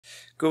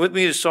Go with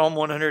me to Psalm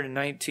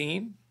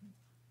 119.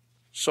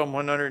 Psalm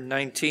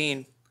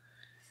 119.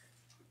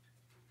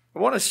 I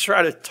want to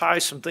try to tie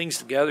some things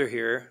together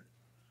here.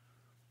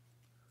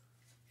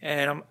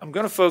 And I'm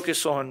going to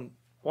focus on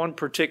one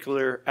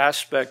particular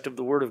aspect of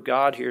the Word of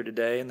God here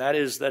today, and that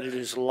is that it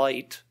is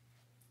light.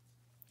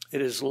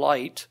 It is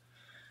light.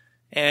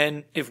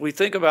 And if we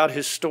think about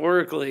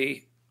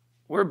historically,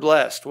 we're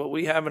blessed. What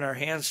we have in our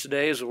hands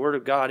today is the Word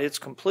of God. It's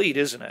complete,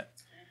 isn't it?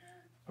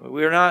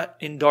 We're not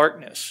in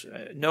darkness.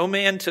 No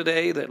man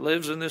today that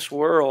lives in this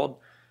world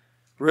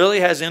really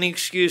has any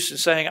excuse in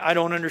saying, I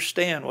don't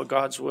understand what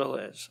God's will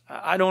is.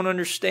 I don't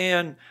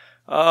understand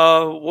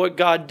what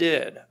God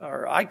did.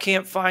 Or I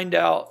can't find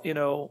out,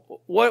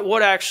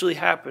 what actually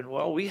happened.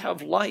 Well, we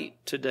have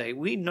light today.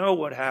 We know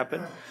what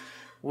happened.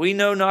 We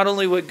know not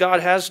only what God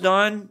has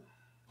done,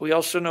 we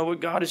also know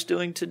what God is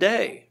doing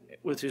today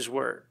with His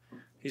Word.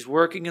 He's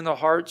working in the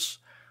hearts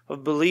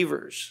of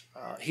believers.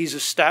 He's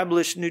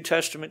established New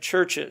Testament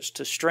churches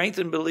to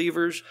strengthen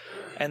believers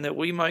and that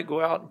we might go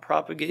out and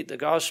propagate the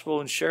gospel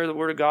and share the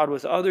Word of God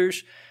with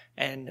others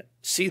and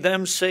see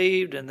them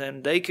saved, and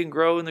then they can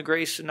grow in the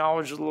grace and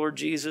knowledge of the Lord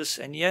Jesus.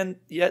 And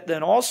yet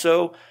then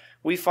also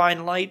we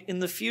find light in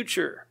the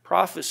future,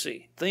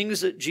 prophecy,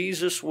 things that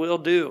Jesus will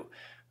do.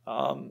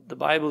 The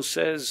Bible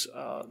says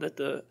that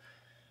the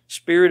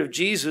Spirit of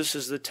Jesus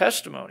is the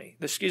testimony.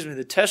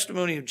 The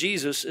testimony of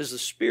Jesus is the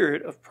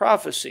spirit of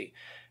prophecy.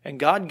 And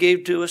God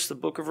gave to us the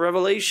book of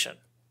Revelation.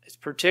 It's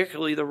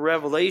particularly the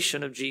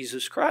revelation of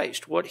Jesus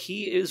Christ, what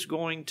He is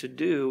going to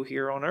do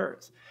here on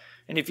earth.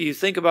 And if you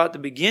think about the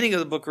beginning of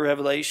the book of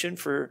Revelation,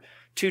 for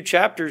 2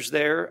 chapters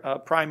there,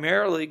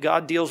 primarily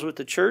God deals with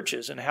the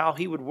churches and how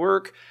He would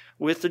work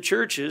with the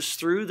churches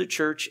through the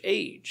church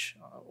age.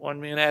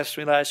 One man asked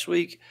me last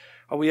week,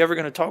 are we ever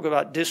going to talk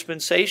about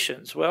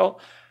dispensations?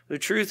 Well, the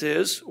truth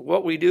is,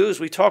 what we do is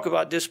we talk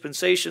about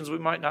dispensations. We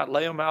might not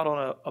lay them out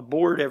on a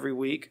board every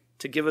week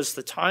to give us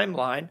the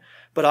timeline,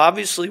 but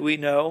obviously we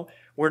know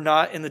we're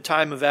not in the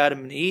time of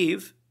Adam and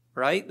Eve,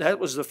 right? That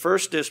was the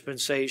first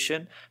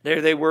dispensation.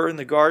 There they were in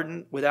the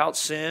garden without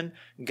sin.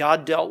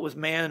 God dealt with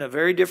man in a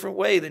very different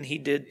way than He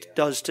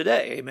does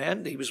today.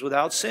 Amen? He was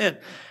without sin.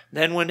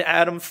 Then when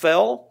Adam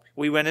fell,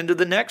 we went into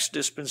the next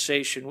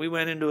dispensation. We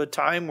went into a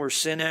time where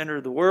sin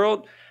entered the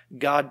world.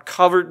 God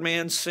covered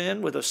man's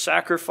sin with a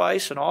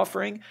sacrifice and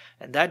offering,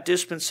 and that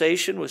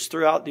dispensation was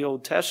throughout the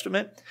Old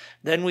Testament.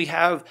 Then we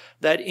have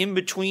that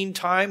in-between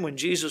time when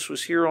Jesus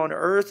was here on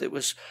earth. It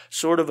was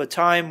sort of a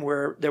time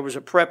where there was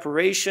a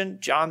preparation.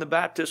 John the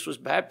Baptist was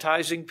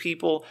baptizing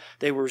people.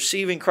 They were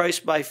receiving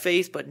Christ by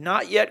faith, but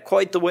not yet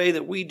quite the way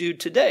that we do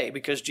today,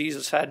 because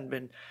Jesus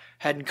hadn't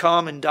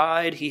come and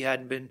died. He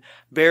hadn't been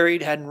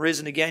buried, hadn't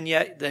risen again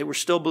yet. They were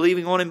still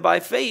believing on Him by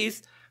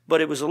faith. But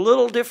it was a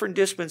little different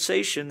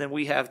dispensation than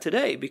we have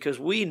today, because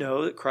we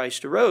know that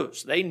Christ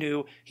arose. They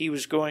knew He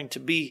was going to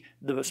be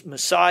the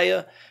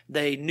Messiah.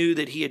 They knew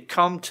that He had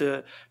come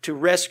to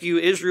rescue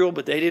Israel,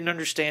 but they didn't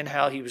understand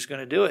how He was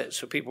going to do it.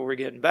 So people were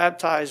getting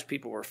baptized,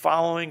 people were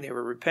following, they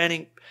were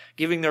repenting,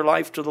 giving their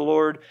life to the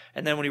Lord.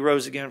 And then when He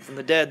rose again from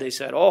the dead, they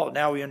said, oh,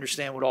 now we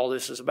understand what all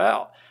this is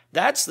about.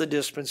 That's the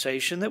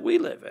dispensation that we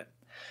live in.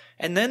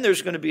 And then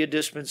there's going to be a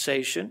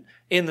dispensation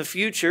in the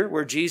future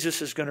where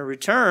Jesus is going to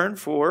return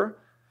for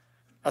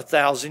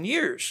 1,000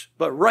 years.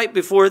 But right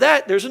before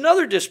that, there's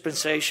another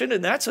dispensation,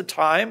 and that's a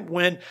time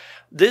when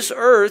this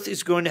earth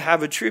is going to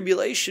have a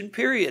tribulation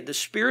period. The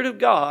Spirit of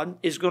God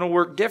is going to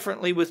work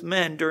differently with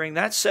men during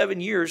that 7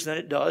 years than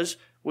it does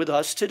with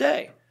us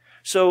today.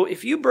 So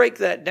if you break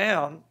that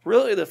down,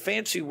 really the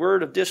fancy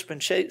word of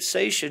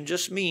dispensation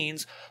just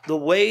means the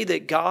way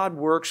that God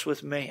works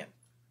with man.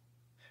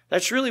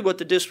 That's really what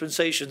the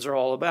dispensations are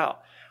all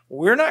about.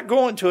 We're not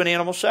going to an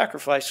animal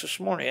sacrifice this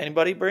morning.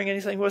 Anybody bring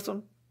anything with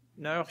them?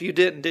 No, you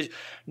didn't, did you?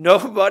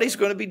 Nobody's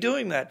going to be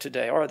doing that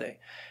today, are they?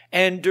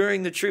 And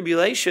during the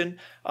tribulation,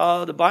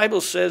 the Bible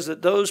says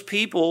that those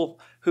people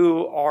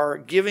who are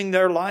giving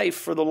their life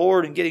for the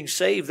Lord and getting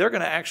saved, they're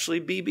going to actually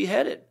be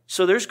beheaded.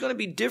 So there's going to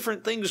be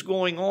different things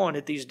going on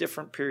at these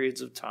different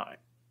periods of time.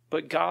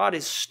 But God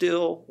is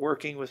still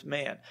working with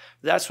man.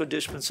 That's what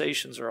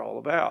dispensations are all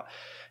about.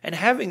 And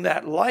having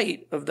that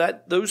light of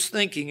those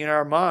thinking in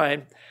our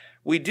mind,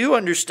 we do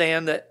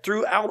understand that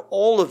throughout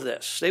all of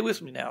this, stay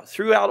with me now,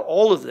 throughout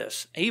all of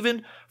this,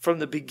 even from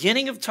the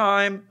beginning of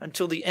time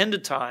until the end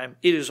of time,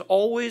 it is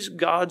always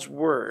God's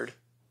Word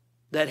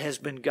that has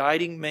been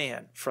guiding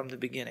man from the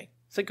beginning.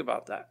 Think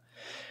about that.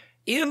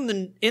 In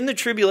the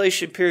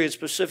tribulation period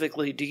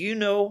specifically, do you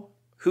know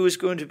who is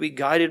going to be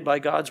guided by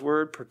God's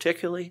Word,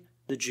 particularly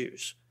the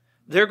Jews?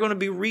 They're going to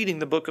be reading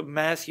the book of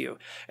Matthew.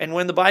 And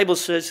when the Bible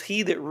says,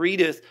 he that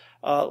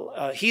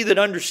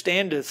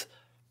understandeth,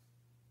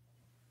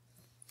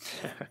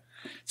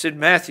 it's in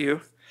Matthew.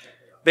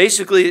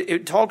 Basically,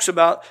 it talks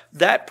about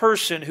that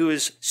person who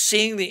is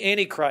seeing the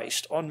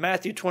Antichrist on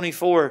Matthew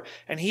 24,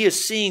 and he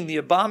is seeing the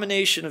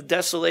abomination of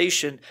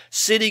desolation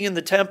sitting in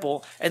the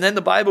temple. And then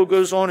the Bible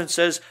goes on and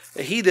says,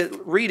 he that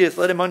readeth,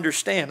 let him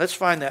understand. Let's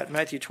find that in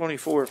Matthew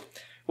 24.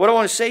 What I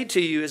want to say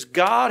to you is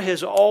God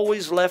has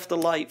always left the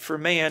light for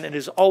man and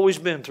has always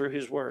been through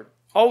His Word.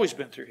 Always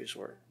been through His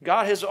Word.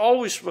 God has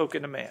always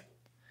spoken to man.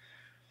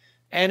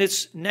 And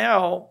it's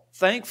now,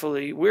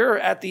 thankfully, we're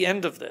at the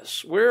end of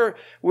this. We're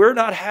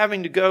not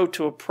having to go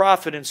to a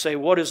prophet and say,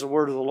 what is the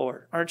word of the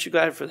Lord? Aren't you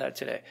glad for that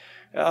today?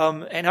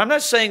 And I'm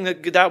not saying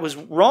that was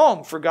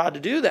wrong for God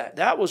to do that.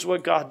 That was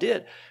what God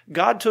did.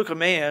 God took a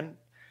man,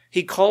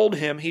 He called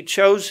him, He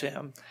chose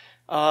him.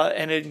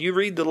 And then you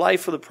read the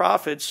life of the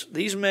prophets,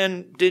 these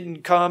men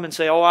didn't come and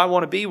say, oh, I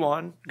want to be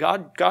one.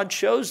 God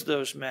chose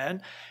those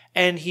men.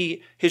 And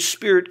His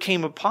Spirit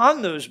came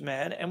upon those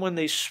men. And when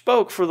they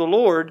spoke for the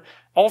Lord,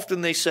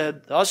 often they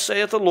said, thus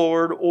saith the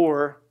Lord,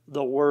 or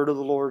the word of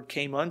the Lord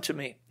came unto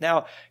me.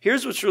 Now,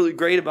 here's what's really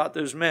great about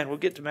those men. We'll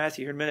get to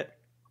Matthew here in a minute.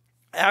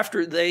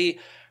 After they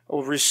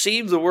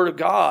received the word of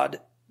God,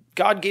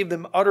 God gave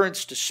them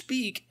utterance to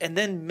speak. And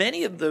then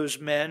many of those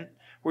men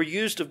were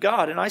used of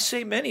God. And I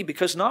say many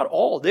because not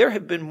all. There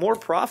have been more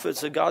prophets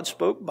that God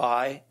spoke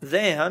by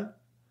than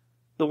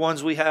the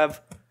ones we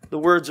have, the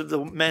words of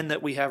the men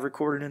that we have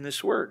recorded in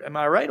this word. Am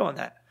I right on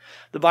that?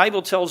 The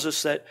Bible tells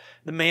us that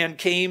the man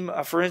came,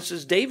 for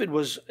instance, David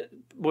was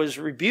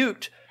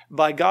rebuked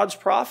by God's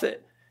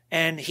prophet,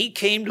 and he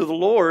came to the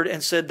Lord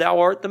and said, thou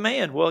art the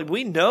man. Well,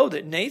 we know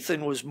that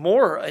Nathan was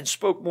more and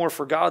spoke more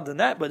for God than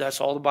that, but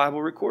that's all the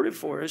Bible recorded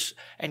for us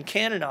and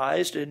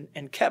canonized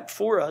and kept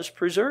for us,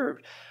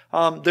 preserved.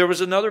 There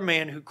was another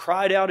man who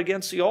cried out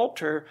against the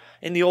altar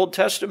in the Old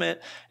Testament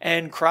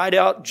and cried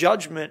out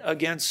judgment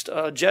against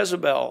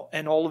Jezebel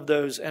and all of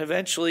those. And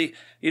eventually,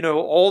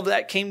 all of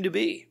that came to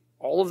be.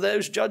 All of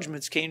those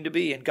judgments came to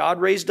be. And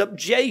God raised up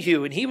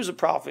Jehu, and he was a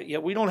prophet,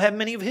 yet we don't have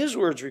many of his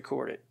words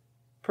recorded.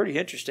 Pretty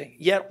interesting.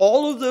 Yet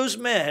all of those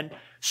men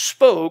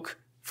spoke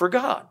for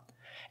God.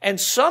 And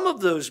some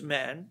of those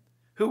men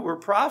who were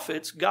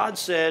prophets, God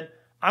said,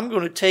 I'm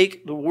going to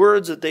take the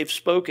words that they've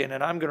spoken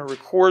and I'm going to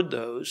record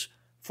those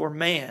for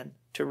man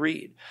to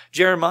read.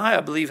 Jeremiah,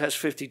 I believe, has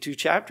 52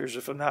 chapters,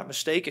 if I'm not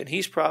mistaken.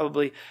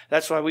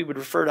 That's why we would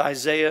refer to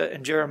Isaiah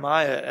and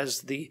Jeremiah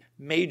as the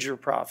major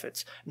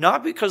prophets.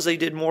 Not because they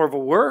did more of a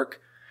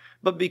work,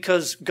 but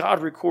because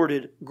God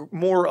recorded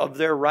more of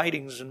their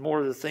writings and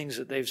more of the things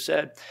that they've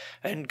said.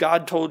 And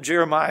God told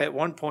Jeremiah at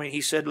one point,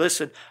 He said,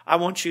 listen, I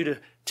want you to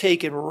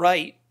take and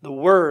write the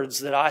words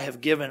that I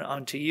have given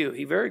unto you.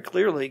 He very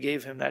clearly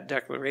gave him that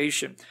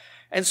declaration.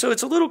 And so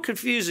it's a little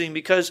confusing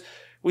because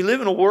we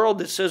live in a world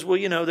that says,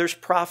 well, there's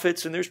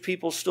prophets and there's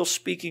people still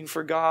speaking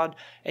for God.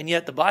 And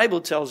yet the Bible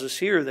tells us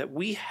here that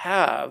we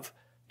have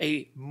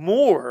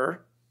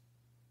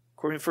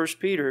according to 1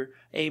 Peter,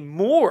 a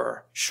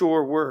more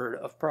sure word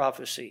of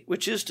prophecy,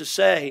 which is to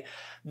say,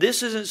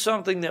 this isn't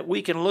something that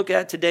we can look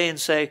at today and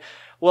say,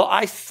 well,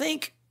 I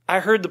think I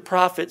heard the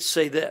prophet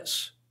say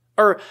this.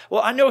 Or,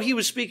 well, I know he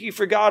was speaking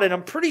for God and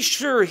I'm pretty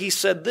sure he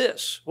said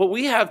this. What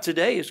we have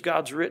today is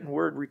God's written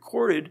word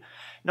recorded,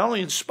 not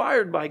only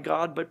inspired by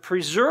God, but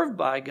preserved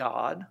by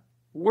God,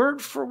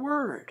 word for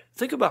word.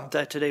 Think about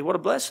that today. What a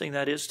blessing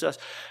that is to us.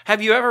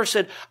 Have you ever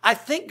said, I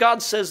think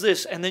God says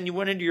this, and then you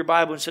went into your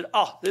Bible and said,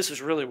 oh, this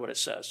is really what it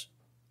says?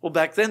 Well,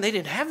 back then they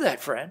didn't have that,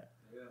 friend.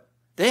 Yeah.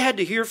 They had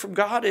to hear from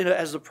God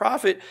as the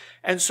prophet.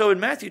 And so in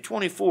Matthew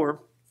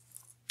 24,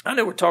 I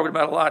know we're talking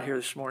about a lot here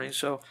this morning,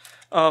 so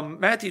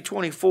Matthew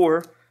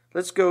 24,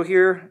 let's go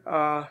here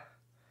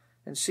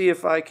and see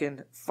if I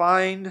can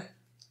find,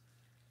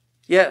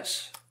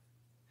 yes,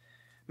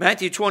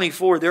 Matthew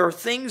 24, there are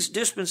things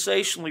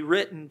dispensationally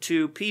written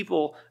to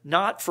people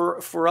not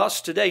for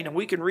us today. Now,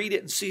 we can read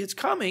it and see it's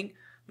coming,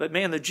 but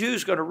man, the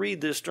Jew's going to read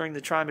this during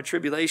the time of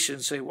tribulation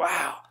and say,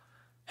 wow,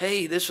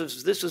 hey, this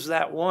is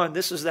that one.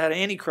 This is that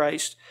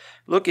Antichrist.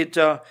 Look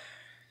at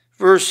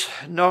verse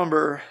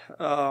number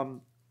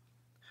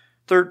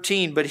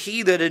 13. But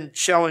he that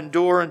shall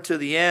endure unto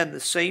the end, the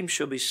same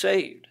shall be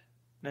saved.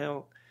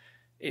 Now,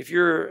 if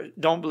you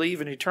don't believe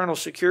in eternal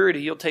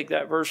security, you'll take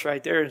that verse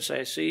right there and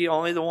say, see,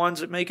 only the ones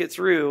that make it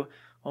through,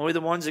 only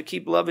the ones that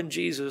keep loving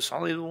Jesus,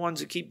 only the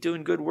ones that keep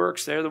doing good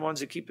works, they're the ones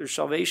that keep their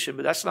salvation.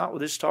 But that's not what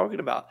this is talking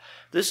about.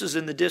 This is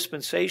in the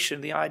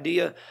dispensation, the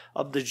idea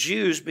of the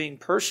Jews being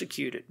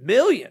persecuted.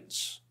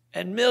 Millions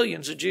and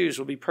millions of Jews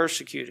will be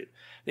persecuted.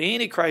 The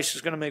Antichrist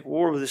is going to make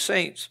war with the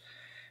saints.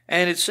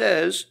 And it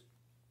says,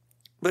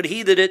 but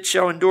he that it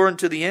shall endure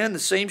unto the end, the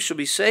same shall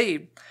be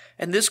saved.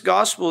 And this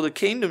gospel of the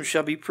kingdom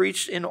shall be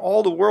preached in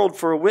all the world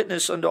for a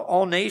witness unto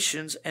all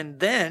nations, and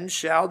then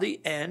shall the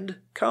end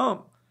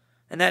come.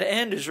 And that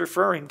end is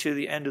referring to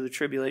the end of the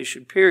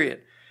tribulation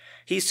period.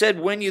 He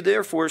said, when you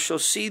therefore shall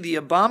see the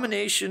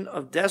abomination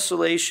of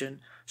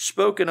desolation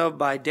spoken of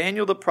by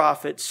Daniel the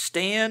prophet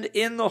stand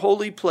in the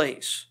holy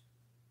place.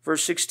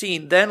 Verse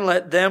 16, then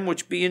let them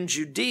which be in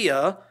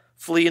Judea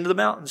flee into the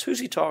mountains. Who's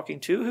he talking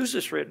to? Who's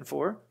this written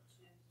for?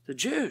 The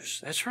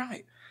Jews. That's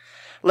right.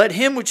 Let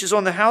him which is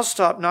on the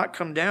housetop not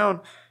come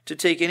down to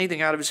take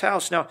anything out of his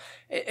house. Now,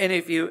 and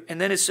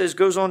then it says,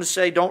 goes on to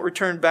say, don't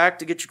return back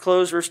to get your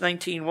clothes. Verse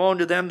 19, woe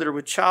unto them that are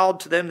with child,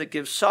 to them that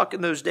give suck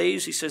in those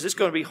days. He says, it's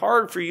going to be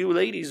hard for you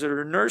ladies that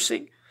are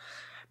nursing,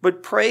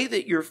 but pray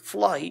that your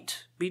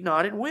flight be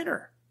not in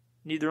winter.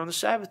 neither on the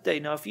Sabbath day.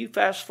 Now, if you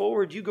fast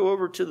forward, you go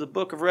over to the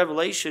book of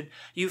Revelation,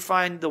 you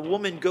find the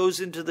woman goes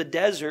into the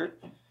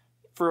desert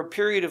for a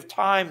period of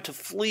time to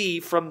flee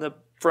from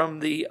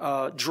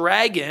the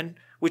dragon,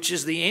 which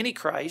is the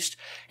Antichrist,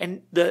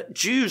 and the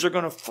Jews are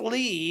going to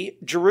flee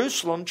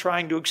Jerusalem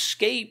trying to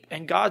escape,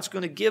 and God's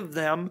going to give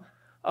them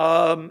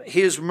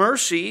His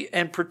mercy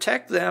and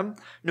protect them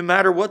no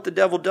matter what the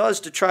devil does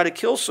to try to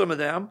kill some of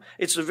them.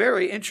 It's a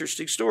very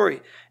interesting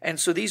story. And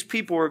so these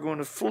people are going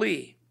to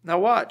flee. Now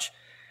watch,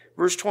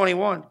 verse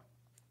 21.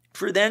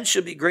 For then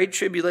shall be great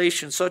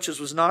tribulation, such as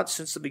was not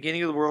since the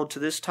beginning of the world to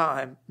this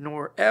time,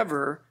 nor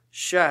ever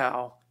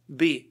shall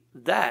be.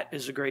 That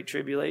is a great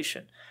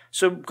tribulation.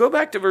 So go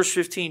back to verse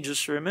 15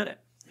 just for a minute.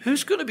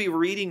 Who's going to be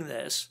reading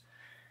this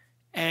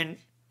and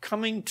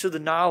coming to the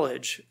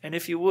knowledge, and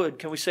if you would,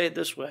 can we say it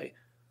this way?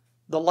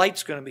 The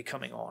light's going to be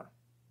coming on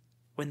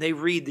when they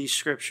read these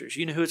scriptures.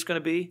 You know who it's going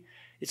to be?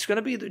 It's going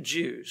to be the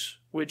Jews,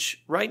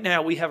 which right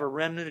now we have a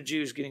remnant of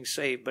Jews getting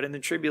saved. But in the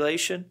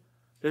tribulation,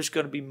 there's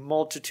going to be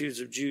multitudes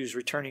of Jews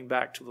returning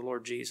back to the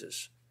Lord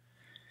Jesus.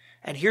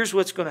 And here's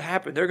what's going to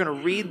happen. They're going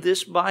to read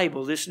this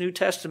Bible, this New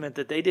Testament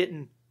that they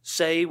didn't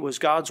say was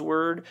God's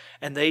word,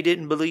 and they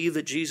didn't believe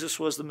that Jesus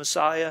was the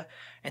Messiah.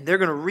 And they're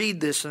going to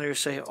read this and they're going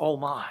to say, oh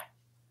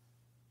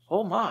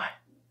my,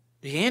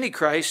 the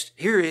Antichrist,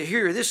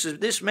 here, this is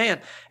this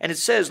man. And it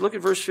says, look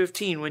at verse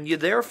 15, when you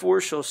therefore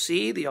shall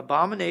see the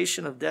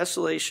abomination of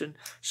desolation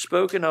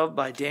spoken of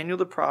by Daniel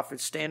the prophet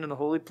stand in the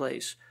holy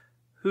place,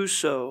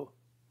 whoso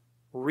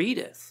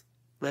readeth,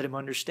 let him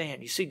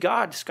understand. You see,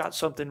 God's got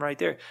something right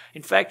there.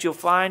 In fact, you'll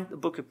find the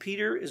book of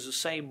Peter is the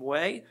same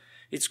way.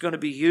 It's going to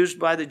be used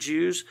by the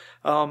Jews.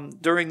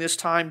 During this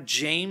time,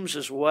 James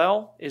as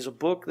well is a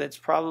book that's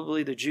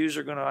probably the Jews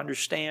are going to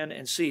understand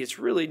and see. It's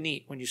really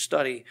neat when you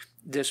study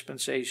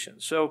dispensation.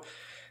 So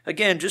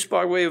again, just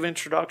by way of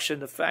introduction,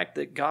 the fact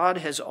that God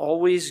has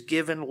always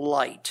given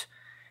light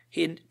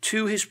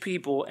to His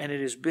people, and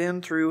it has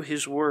been through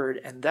His word.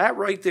 And that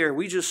right there,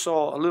 we just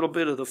saw a little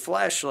bit of the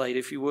flashlight,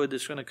 if you would,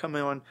 that's going to come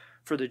on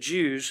for the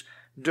Jews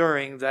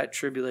during that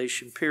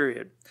tribulation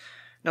period.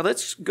 Now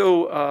let's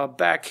go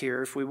back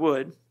here, if we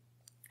would,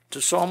 to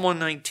Psalm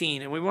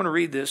 119. And we want to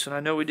read this, and I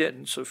know we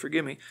didn't, so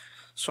forgive me.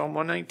 Psalm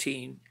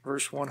 119,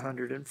 verse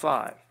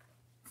 105.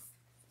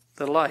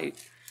 The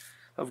light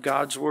of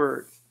God's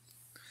word.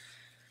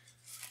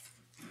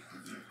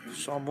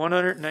 Psalm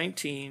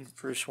 119,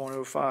 verse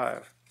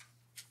 105.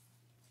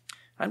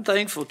 I'm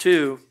thankful,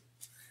 too,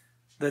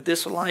 that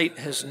this light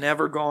has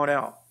never gone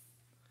out.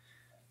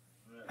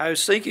 I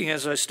was thinking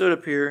as I stood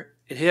up here,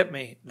 it hit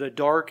me, the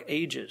Dark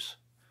Ages.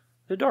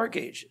 The Dark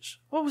Ages.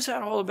 What was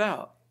that all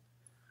about?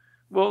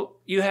 Well,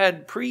 you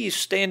had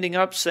priests standing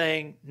up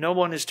saying, no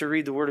one is to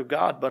read the Word of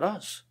God but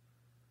us.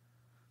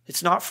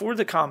 It's not for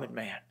the common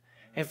man.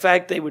 In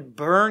fact, they would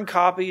burn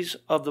copies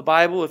of the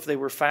Bible if they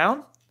were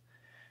found.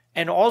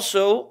 And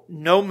also,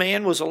 no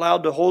man was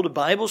allowed to hold a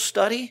Bible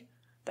study.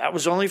 That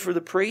was only for the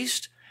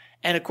priest.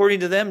 And according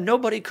to them,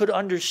 nobody could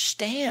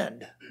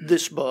understand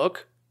this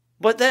book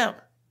but them.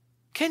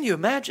 Can you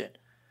imagine?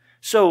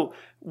 So,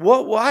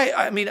 why?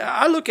 I mean,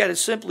 I look at it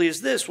simply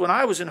as this. When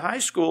I was in high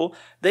school,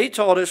 they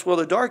taught us, well,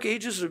 the Dark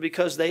Ages are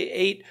because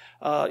they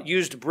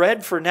used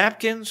bread for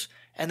napkins,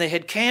 and they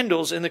had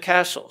candles in the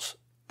castles.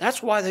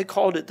 That's why they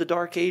called it the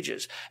Dark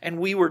Ages. And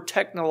we were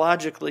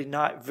technologically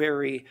not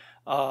very,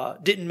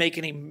 didn't make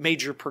any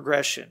major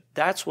progression.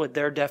 That's what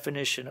their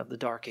definition of the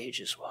Dark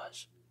Ages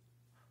was.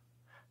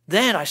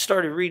 Then I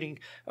started reading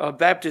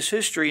Baptist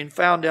history and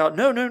found out,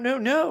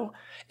 no.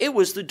 It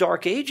was the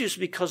Dark Ages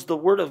because the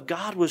Word of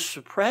God was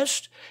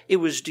suppressed. It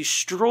was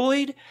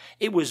destroyed.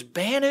 It was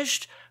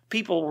banished.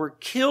 People were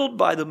killed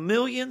by the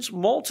millions,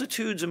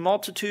 multitudes and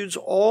multitudes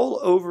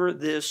all over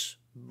this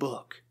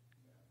book.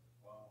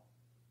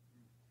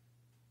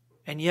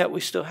 And yet we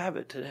still have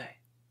it today.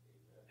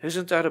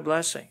 Isn't that a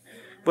blessing?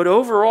 But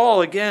overall,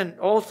 again,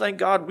 thank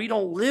God we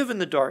don't live in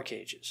the Dark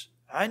Ages.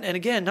 And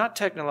again, not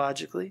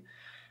technologically,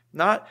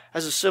 not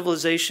as a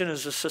civilization,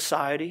 as a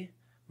society,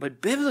 but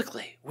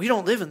biblically, we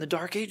don't live in the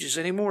Dark Ages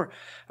anymore.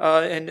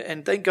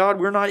 And thank God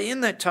we're not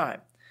in that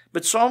time.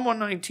 But Psalm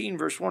 119,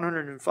 verse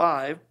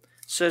 105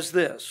 says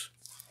this,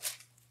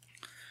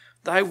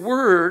 Thy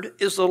word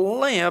is a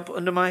lamp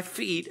unto my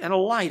feet and a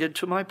light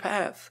unto my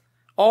path.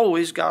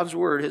 Always God's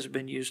word has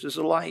been used as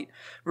a light.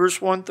 Verse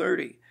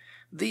 130,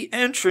 The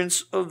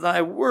entrance of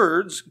thy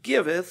words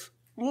giveth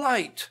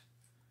light.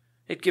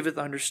 It giveth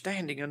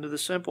understanding unto the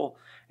simple.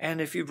 And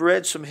if you've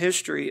read some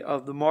history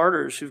of the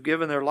martyrs who've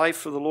given their life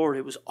for the Lord,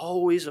 it was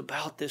always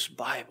about this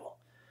Bible.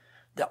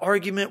 The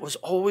argument was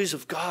always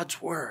of God's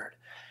Word.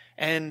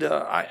 And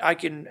I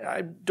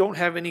don't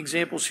have any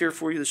examples here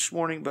for you this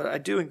morning, but I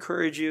do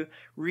encourage you,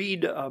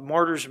 read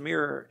Martyr's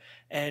Mirror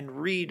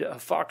and read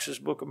Fox's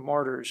Book of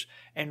Martyrs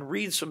and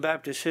read some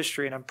Baptist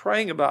history. And I'm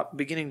praying about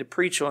beginning to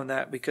preach on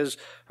that because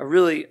I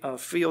really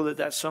feel that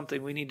that's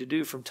something we need to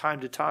do from time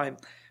to time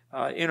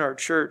in our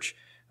church.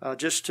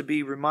 Just to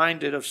be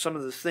reminded of some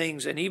of the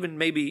things and even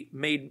maybe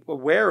made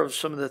aware of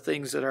some of the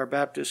things that our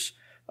Baptist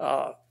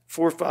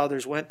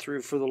forefathers went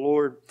through for the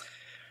Lord.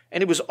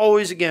 And it was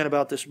always again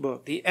about this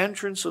book. The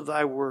entrance of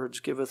thy words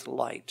giveth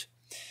light.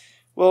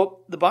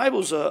 Well, the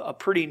Bible's a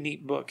pretty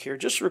neat book here.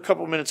 Just for a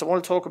couple of minutes, I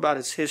want to talk about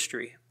its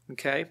history.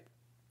 Okay?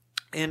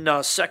 In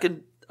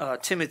 2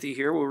 Timothy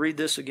here, we'll read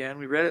this again.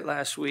 We read it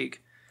last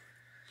week.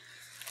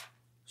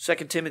 2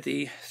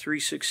 Timothy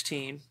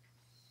 3:16.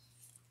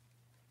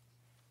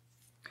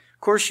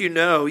 Of course, you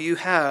know you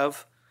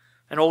have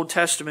an Old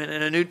Testament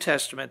and a New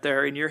Testament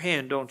there in your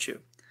hand, don't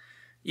you?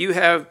 You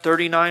have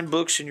 39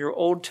 books in your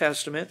Old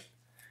Testament,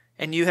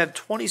 and you have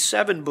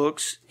 27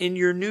 books in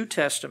your New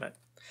Testament.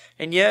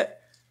 And yet,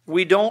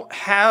 we don't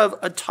have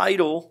a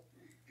title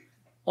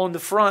on the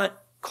front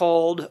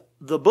called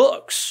the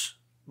books,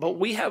 but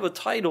we have a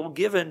title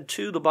given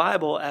to the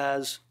Bible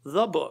as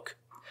the book.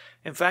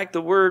 In fact,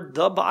 the word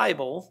the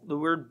Bible, the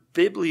word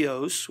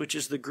biblios, which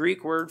is the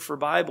Greek word for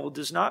Bible,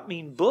 does not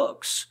mean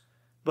books,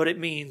 but it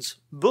means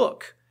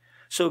book.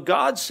 So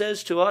God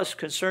says to us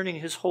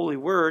concerning His holy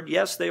word,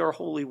 yes, they are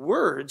holy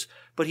words,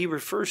 but He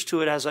refers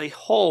to it as a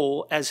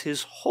whole, as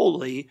His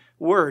holy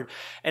word.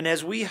 And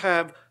as we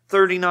have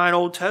 39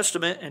 Old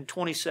Testament and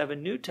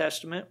 27 New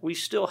Testament, we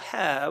still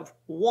have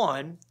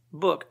one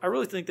book. I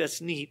really think that's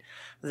neat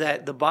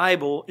that the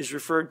Bible is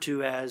referred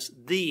to as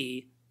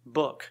the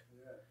book.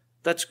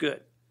 That's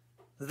good.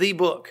 The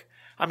book.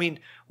 I mean,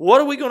 what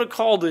are we going to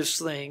call this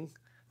thing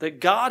that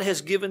God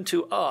has given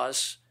to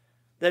us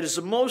that is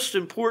the most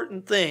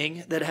important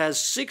thing, that has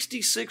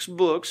 66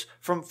 books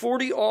from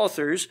 40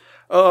 authors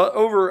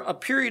over a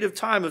period of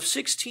time of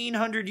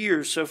 1,600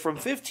 years. So from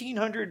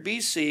 1500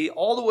 BC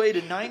all the way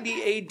to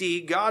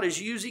 90 AD, God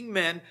is using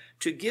men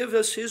to give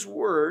us His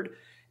word.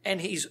 And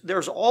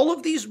there's all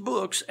of these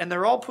books, and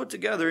they're all put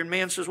together. And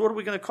man says, what are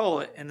we going to call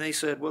it? And they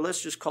said, well,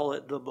 let's just call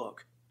it the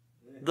book,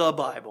 the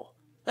Bible.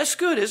 That's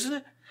good, isn't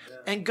it?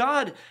 And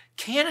God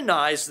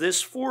canonized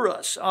this for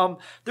us.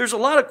 There's a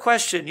lot of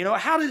question.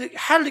 How did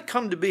it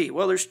come to be?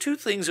 Well, there's two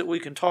things that we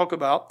can talk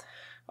about.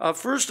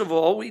 First of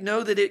all, we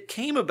know that it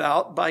came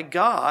about by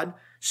God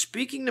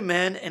speaking to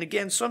men. And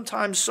again,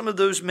 sometimes some of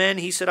those men,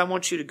 He said, I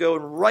want you to go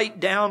and write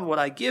down what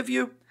I give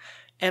you,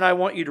 and I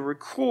want you to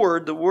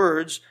record the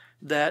words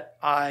that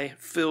I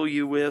fill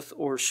you with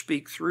or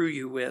speak through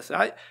you with.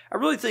 I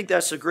really think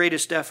that's the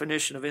greatest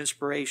definition of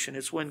inspiration.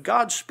 It's when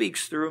God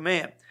speaks through a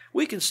man.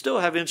 We can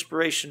still have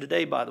inspiration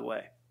today, by the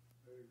way.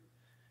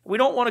 We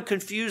don't want to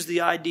confuse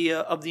the idea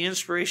of the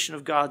inspiration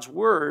of God's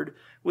word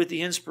with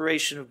the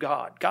inspiration of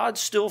God. God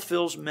still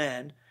fills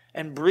men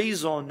and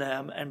breathes on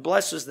them and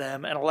blesses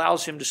them and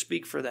allows Him to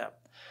speak for them.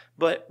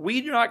 But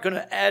we're not going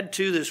to add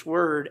to this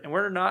word, and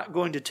we're not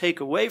going to take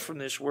away from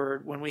this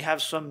word when we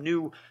have some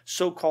new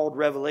so-called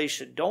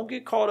revelation. Don't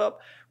get caught up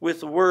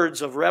with the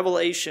words of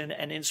revelation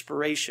and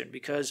inspiration,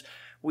 because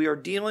we are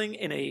dealing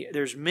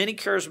there's many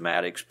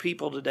charismatic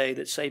people today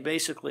that say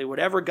basically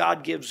whatever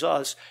God gives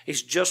us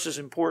is just as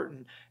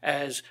important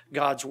as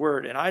God's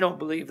word. And I don't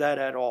believe that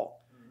at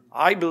all.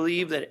 I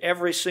believe that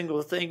every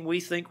single thing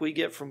we think we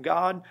get from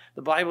God,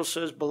 the Bible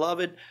says,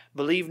 beloved,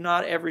 believe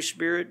not every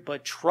spirit,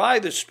 but try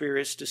the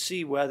spirits to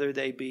see whether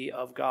they be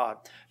of God.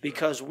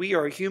 Because we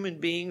are human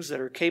beings that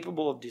are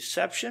capable of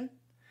deception.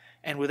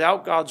 And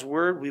without God's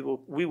word, we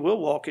will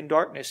walk in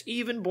darkness.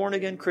 Even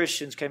born-again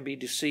Christians can be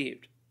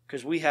deceived.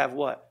 Because we have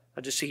what?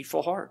 A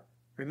deceitful heart.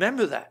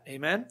 Remember that.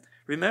 Amen?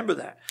 Remember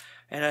that.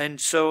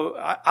 And so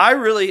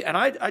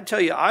I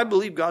tell you, I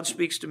believe God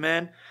speaks to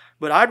men,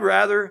 but I'd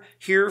rather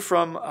hear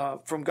from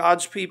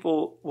God's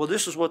people, well,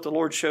 this is what the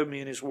Lord showed me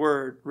in His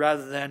word,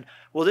 rather than,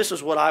 well, this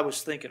is what I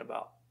was thinking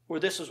about, or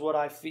this is what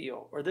I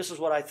feel, or this is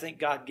what I think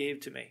God gave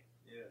to me.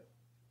 Yeah.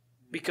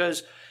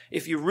 Because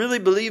if you really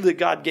believe that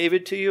God gave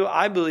it to you,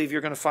 I believe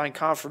you're going to find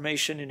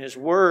confirmation in His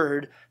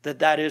word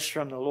that is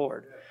from the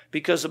Lord. Yeah.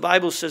 Because the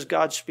Bible says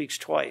God speaks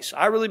twice.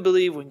 I really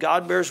believe when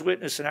God bears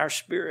witness in our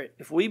spirit,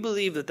 if we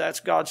believe that that's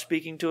God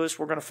speaking to us,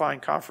 we're going to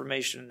find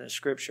confirmation in the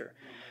Scripture.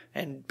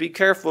 And be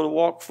careful to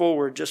walk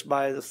forward just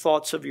by the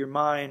thoughts of your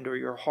mind or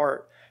your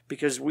heart,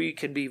 because we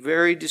can be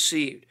very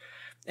deceived.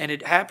 And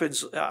it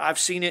happens. I've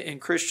seen it in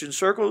Christian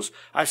circles.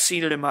 I've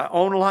seen it in my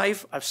own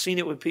life. I've seen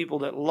it with people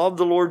that love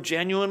the Lord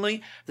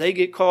genuinely. They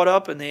get caught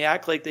up and they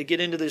act like they get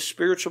into this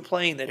spiritual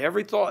plane that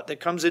every thought that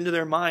comes into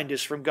their mind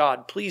is from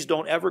God. Please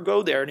don't ever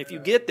go there. And if you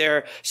get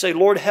there, say,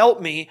 Lord, help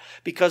me,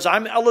 because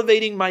I'm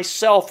elevating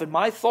myself and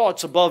my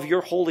thoughts above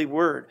your holy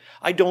word.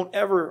 I don't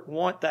ever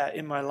want that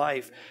in my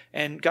life.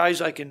 And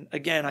guys, I can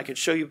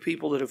show you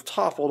people that have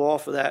toppled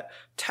off of that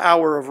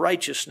tower of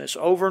righteousness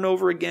over and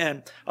over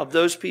again, of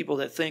those people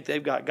that think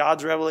they've got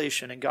God's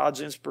revelation and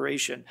God's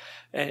inspiration,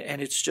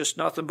 and it's just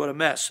nothing but a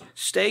mess.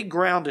 Stay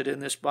grounded in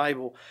this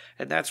Bible,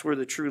 and that's where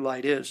the true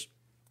light is.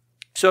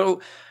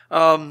 So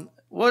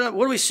what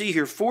do we see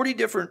here? 40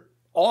 different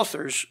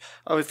authors,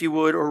 if you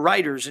would, or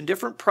writers, and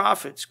different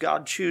prophets,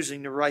 God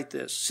choosing to write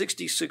this.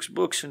 66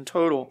 books in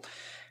total.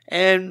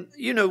 And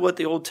you know what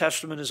the Old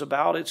Testament is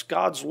about. It's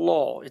God's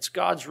law. It's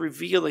God's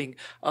revealing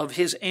of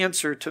His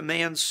answer to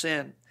man's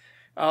sin.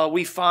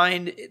 We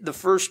find the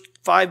first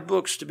 5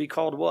 books to be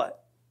called what?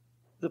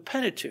 The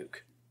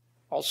Pentateuch,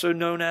 also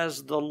known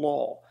as the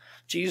law.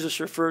 Jesus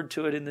referred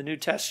to it in the New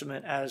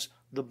Testament as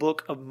the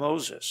book of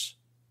Moses.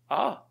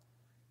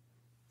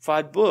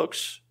 5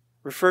 books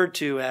referred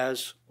to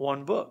as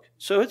one book.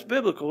 So it's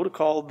biblical to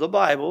call the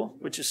Bible,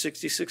 which is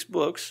 66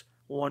 books,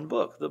 one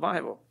book, the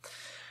Bible.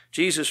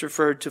 Jesus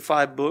referred to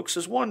 5 books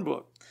as one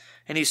book.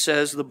 And he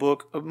says the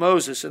book of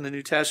Moses in the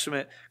New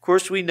Testament. Of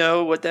course, we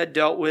know what that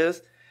dealt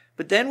with.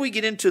 But then we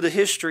get into the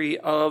history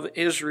of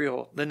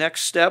Israel. The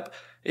next step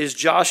is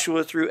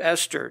Joshua through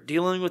Esther,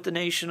 dealing with the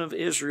nation of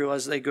Israel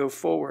as they go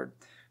forward.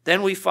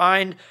 Then we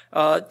find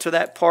to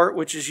that part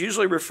which is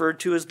usually referred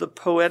to as the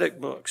poetic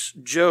books,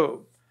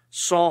 Job,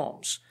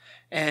 Psalms,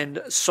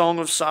 and Song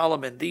of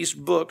Solomon, these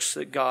books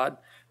that God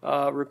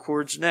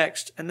records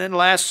next. And then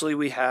lastly,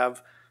 we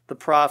have the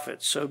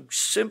prophets. So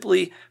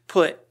simply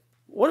put,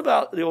 what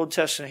about the Old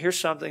Testament? Here's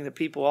something that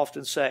people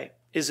often say.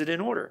 Is it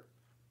in order?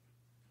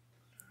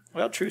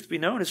 Well, truth be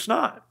known, it's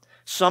not.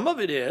 Some of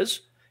it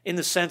is in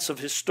the sense of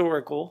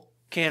historical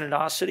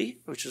canonicity,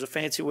 which is a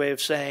fancy way of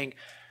saying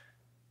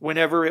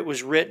whenever it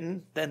was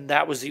written, then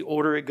that was the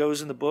order it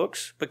goes in the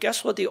books. But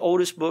guess what the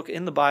oldest book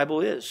in the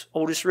Bible is?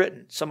 Oldest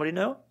written. Somebody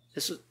know?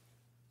 This is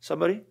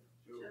somebody?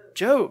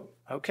 Job.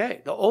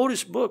 Okay. The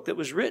oldest book that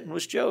was written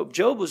was Job.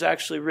 Job was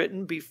actually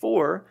written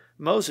before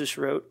Moses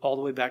wrote all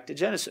the way back to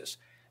Genesis.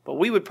 But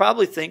we would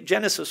probably think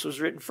Genesis was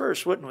written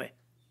first, wouldn't we?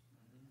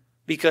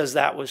 Because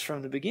that was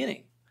from the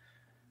beginning.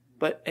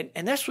 But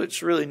and that's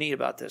what's really neat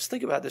about this.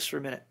 Think about this for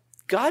a minute.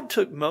 God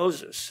took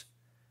Moses.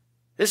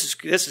 This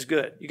is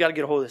good. You got to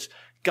get a hold of this.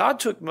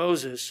 God took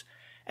Moses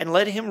and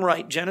let him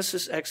write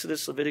Genesis,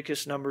 Exodus,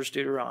 Leviticus, Numbers,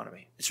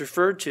 Deuteronomy. It's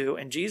referred to,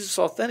 and Jesus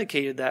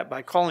authenticated that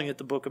by calling it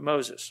the book of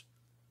Moses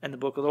and the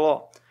book of the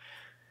law.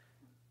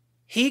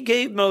 He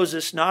gave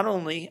Moses, not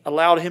only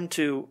allowed him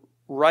to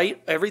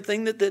write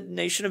everything that the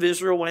nation of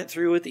Israel went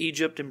through with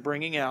Egypt and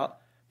bringing out,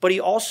 but he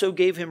also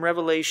gave him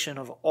revelation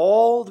of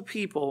all the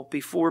people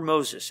before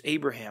Moses,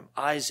 Abraham,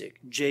 Isaac,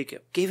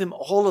 Jacob. Gave him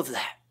all of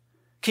that.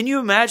 Can you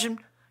imagine?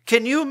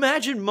 Can you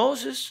imagine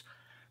Moses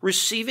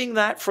receiving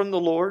that from the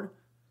Lord?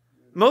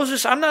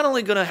 Moses, I'm not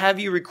only going to have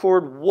you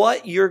record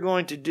what you're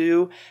going to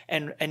do,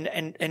 and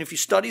if you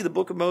study the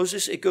book of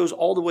Moses, it goes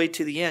all the way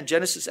to the end.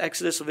 Genesis,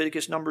 Exodus,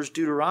 Leviticus, Numbers,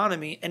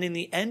 Deuteronomy. And in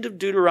the end of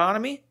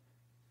Deuteronomy,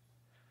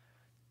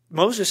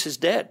 Moses is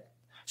dead.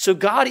 So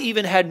God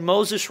even had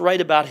Moses write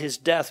about his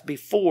death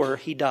before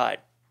he died.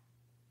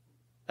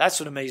 That's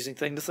an amazing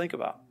thing to think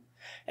about.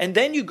 And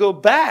then you go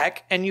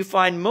back and you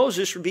find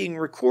Moses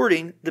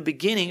recording the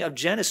beginning of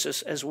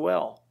Genesis as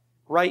well,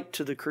 right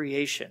to the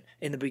creation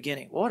in the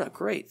beginning. What a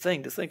great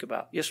thing to think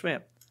about. Yes,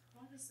 ma'am.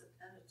 What is the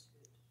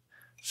Pentateuch?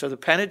 So the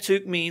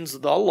Pentateuch means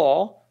the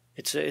law.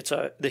 It's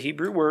the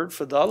Hebrew word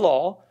for the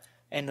law.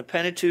 And the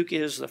Pentateuch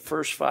is the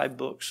first 5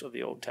 books of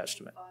the Old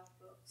Testament. 5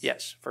 books.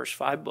 Yes, first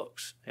 5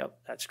 books. Yep,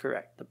 that's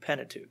correct. The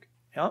Pentateuch.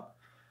 Yep.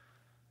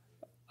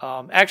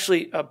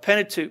 Actually,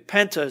 Pentateuch,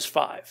 Penta is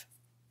 5.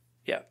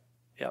 Yep.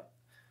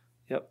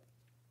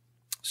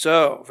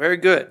 So, very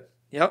good.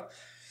 Yep.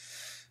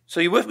 So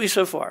you with me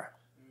so far?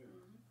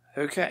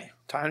 Okay.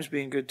 Time's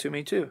being good to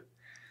me too.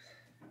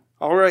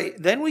 All right.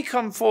 Then we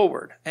come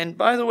forward. And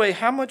by the way,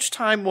 how much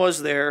time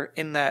was there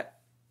in that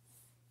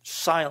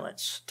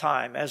silence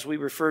time, as we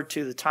refer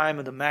to the time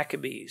of the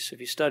Maccabees, if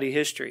you study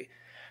history,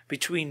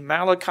 between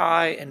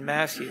Malachi and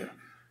Matthew?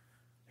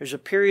 There's a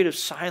period of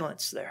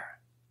silence there.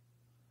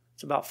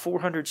 It's about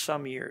 400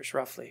 some years,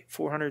 roughly.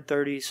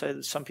 430,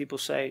 so some people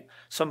say,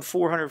 some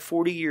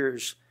 440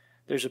 years.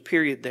 There's a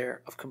period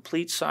there of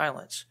complete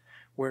silence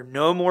where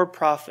no more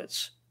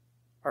prophets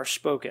are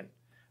spoken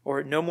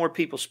or no more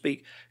people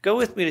speak. Go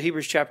with me to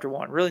Hebrews chapter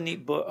 1. Really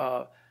neat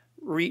book,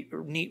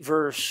 neat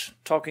verse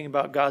talking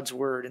about God's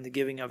word and the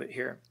giving of it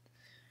here.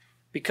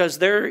 Because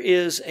there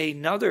is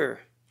another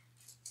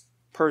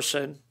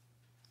person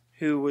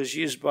who was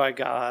used by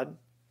God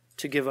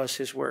to give us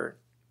his word.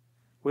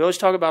 We always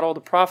talk about all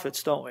the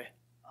prophets, don't we?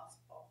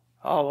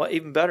 Oh, well,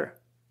 even better.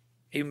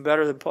 Even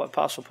better than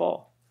Apostle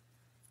Paul.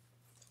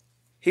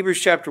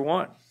 Hebrews chapter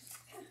 1.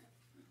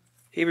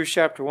 Hebrews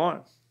chapter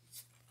 1.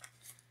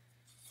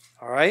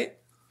 All right.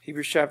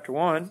 Hebrews chapter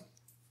 1.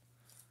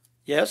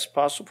 Yes,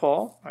 Apostle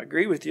Paul. I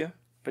agree with you.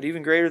 But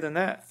even greater than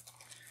that.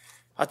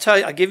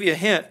 I'll give you a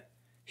hint.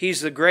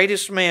 He's the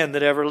greatest man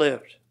that ever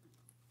lived.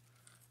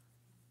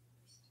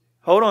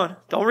 Hold on.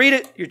 Don't read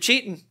it. You're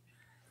cheating.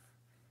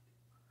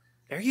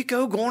 There you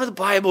go. Going to the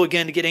Bible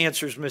again to get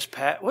answers, Miss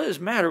Pat. What is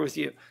the matter with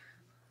you?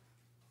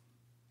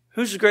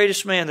 Who's the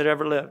greatest man that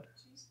ever lived?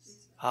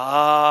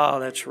 Ah,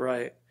 that's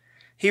right.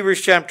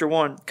 Hebrews chapter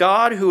 1.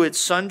 God, who at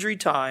sundry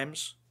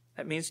times,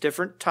 that means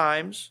different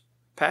times,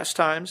 past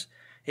times,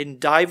 in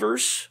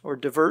diverse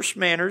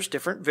manners,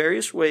 different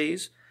various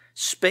ways,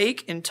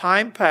 spake in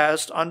time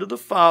past unto the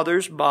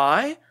fathers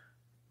by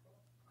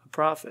the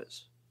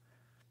prophets.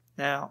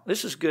 Now,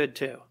 this is good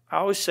too. I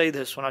always say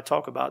this when I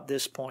talk about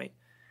this point.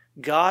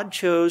 God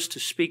chose to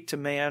speak to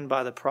man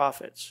by the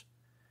prophets.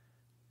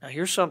 Now,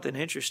 here's something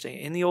interesting.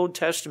 In the Old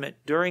Testament,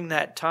 during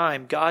that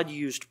time, God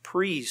used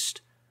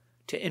priests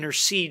to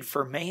intercede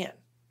for man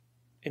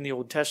in the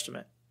Old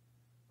Testament.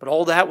 But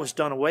all that was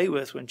done away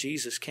with when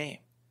Jesus came.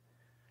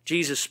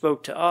 Jesus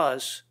spoke to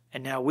us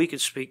And now we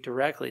could speak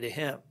directly to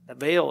him. The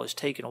veil is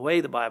taken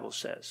away, the Bible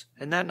says.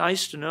 Isn't that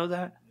nice to know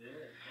that? Yeah.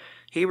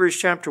 Hebrews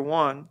chapter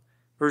 1,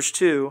 verse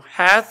 2,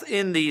 hath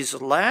in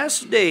these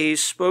last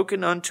days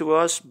spoken unto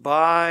us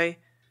by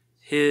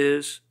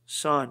his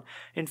Son.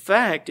 In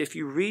fact, if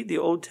you read the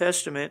Old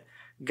Testament,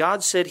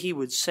 God said he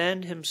would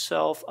send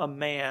himself a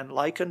man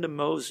like unto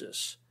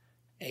Moses,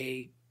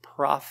 a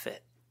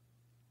prophet.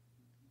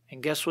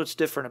 And guess what's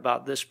different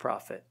about this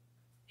prophet?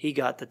 He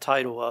got the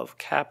title of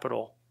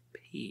capital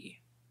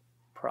P.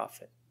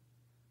 Prophet.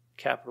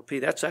 Capital P.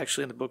 That's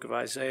actually in the book of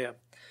Isaiah.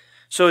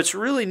 So it's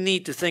really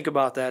neat to think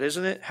about that,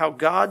 isn't it? How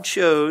God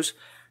chose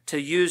to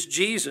use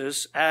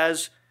Jesus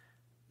as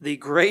the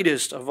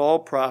greatest of all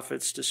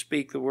prophets to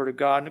speak the word of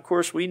God. And of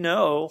course we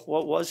know,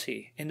 what was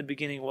he? In the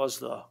beginning was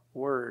the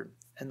Word,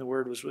 and the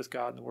Word was with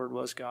God, and the Word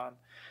was God.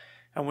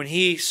 And when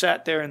he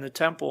sat there in the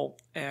temple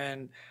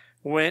and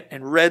went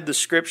and read the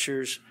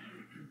scriptures,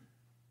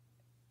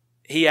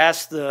 he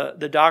asked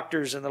the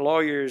doctors and the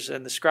lawyers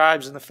and the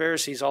scribes and the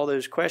Pharisees all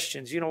those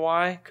questions. You know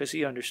why? Because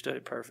he understood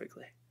it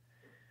perfectly.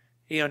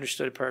 He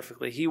understood it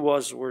perfectly. He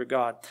was the Word of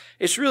God.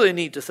 It's really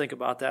neat to think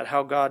about that,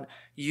 how God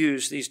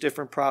used these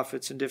different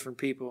prophets and different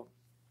people.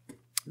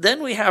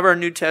 Then we have our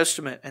New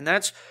Testament, and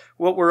that's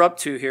what we're up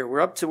to here. We're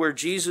up to where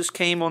Jesus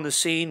came on the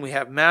scene. We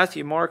have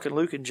Matthew, Mark, and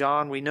Luke, and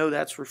John. We know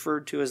that's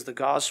referred to as the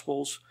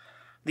Gospels.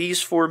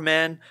 These four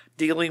men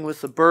dealing with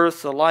the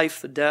birth, the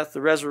life, the death,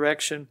 the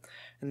resurrection,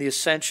 and the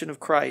ascension of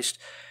Christ.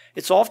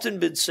 It's often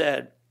been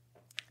said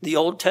the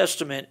Old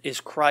Testament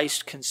is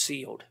Christ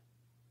concealed.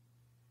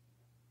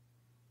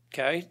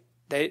 Okay?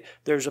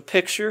 There's a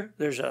picture,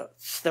 there's a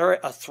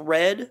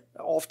thread,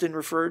 often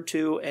referred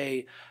to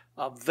a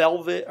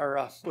velvet,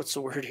 or what's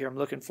the word here I'm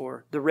looking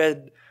for? The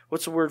red,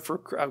 what's the word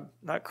for,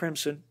 not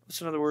crimson,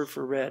 what's another word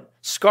for red?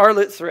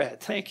 Scarlet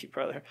thread. Thank you,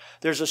 brother.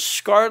 There's a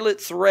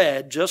scarlet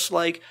thread, just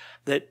like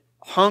that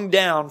hung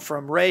down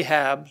from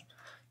Rahab's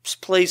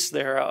place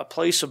there. A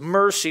place of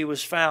mercy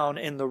was found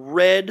in the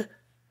red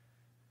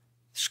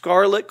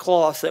scarlet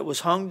cloth that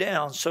was hung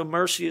down. So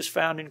mercy is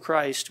found in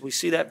Christ. We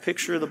see that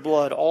picture of the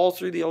blood all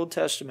through the Old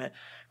Testament.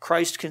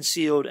 Christ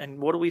concealed. And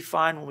what do we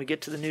find when we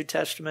get to the New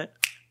Testament?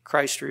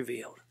 Christ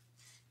revealed.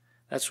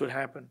 That's what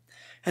happened.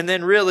 And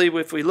then really,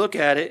 if we look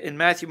at it, in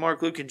Matthew,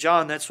 Mark, Luke, and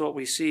John, that's what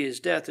we see: his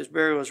death, his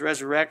burial, his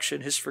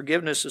resurrection, his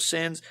forgiveness of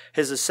sins,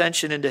 his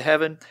ascension into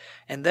heaven.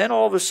 And then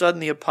all of a sudden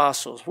the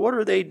apostles, what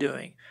are they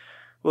doing?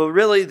 Well,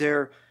 really,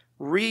 they're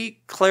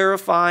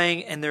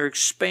re-clarifying and they're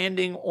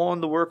expanding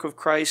on the work of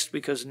Christ,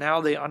 because now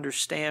they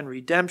understand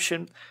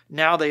redemption.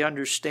 Now they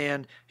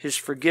understand his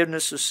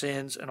forgiveness of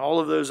sins and all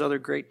of those other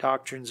great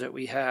doctrines that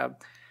we have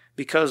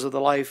because of the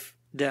life,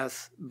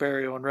 death,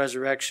 burial, and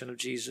resurrection of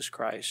Jesus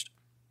Christ.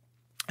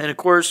 And of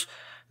course,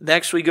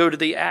 next we go to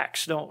the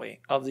Acts, don't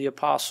we, of the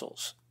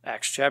apostles.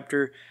 Acts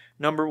chapter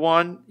number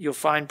 1, you'll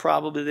find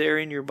probably there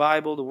in your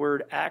Bible the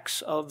word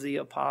Acts of the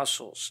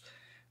Apostles.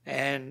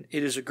 And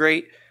it is a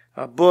great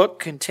book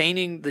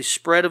containing the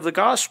spread of the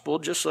gospel,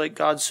 just like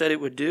God said it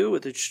would do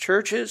with its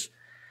churches.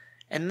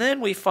 And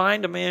then we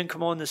find a man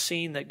come on the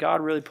scene that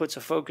God really puts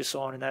a focus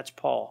on, and that's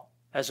Paul,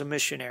 as a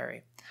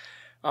missionary.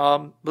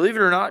 Believe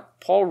it or not,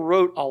 Paul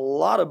wrote a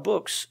lot of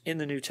books in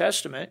the New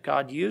Testament.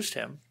 God used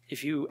him,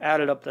 if you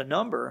added up the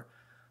number.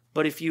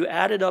 But if you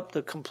added up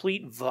the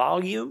complete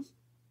volume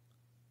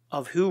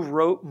of who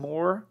wrote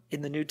more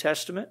in the New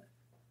Testament,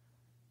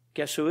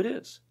 guess who it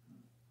is?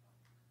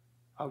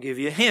 I'll give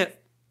you a hint.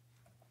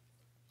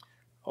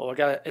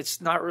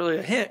 It's not really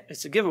a hint,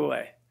 it's a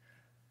giveaway.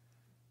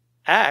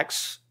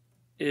 Acts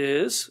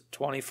is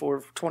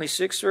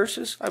 26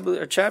 verses, I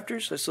believe, or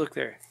chapters. Let's look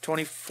there.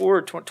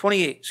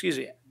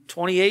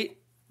 28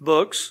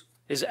 books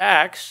is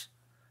Acts.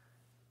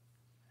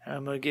 And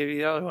I'm going to give you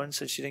the other one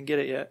since you didn't get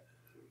it yet.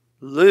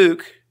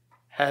 Luke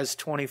has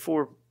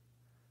 24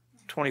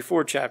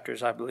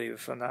 chapters, I believe,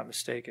 if I'm not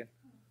mistaken.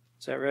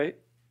 Is that right?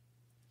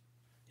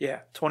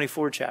 Yeah,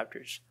 24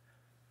 chapters.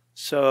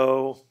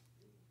 So,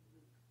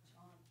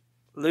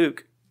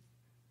 Luke.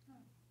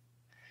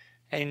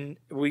 And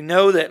we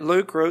know that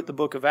Luke wrote the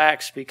book of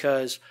Acts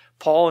because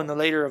Paul in the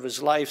later of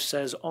his life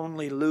says,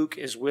 only Luke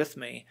is with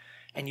me.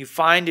 And you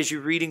find as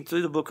you're reading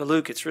through the book of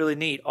Luke, it's really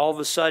neat. All of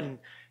a sudden,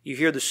 you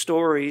hear the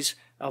stories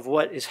of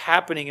what is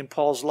happening in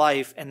Paul's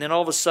life. And then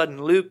all of a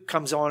sudden, Luke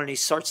comes on and he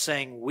starts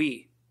saying,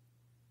 we.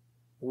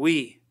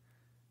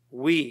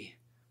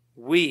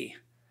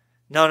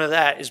 None of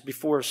that is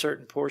before a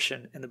certain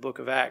portion in the book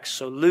of Acts.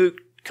 So Luke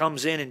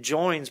comes in and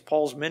joins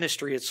Paul's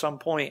ministry at some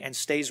point and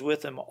stays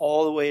with him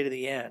all the way to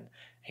the end.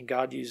 And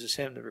God uses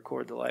him to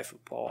record the life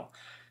of Paul.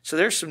 So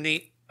there's some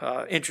neat,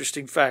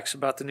 interesting facts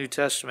about the New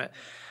Testament.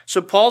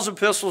 So Paul's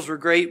epistles were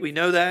great. We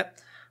know that.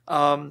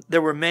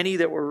 There were many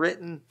that were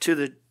written to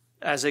the,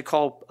 as they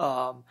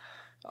call,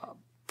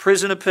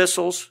 prison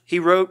epistles. He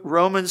wrote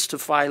Romans to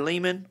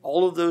Philemon,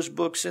 all of those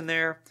books in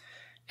there,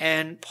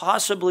 and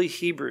possibly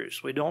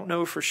Hebrews. We don't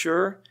know for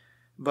sure,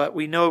 but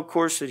we know, of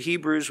course, that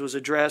Hebrews was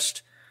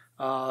addressed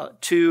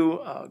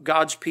to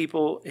God's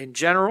people in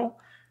general.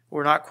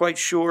 We're not quite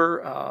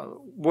sure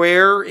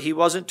where. He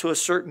wasn't to a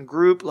certain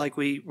group. Like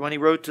when he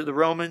wrote to the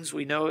Romans,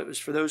 we know it was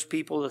for those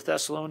people, the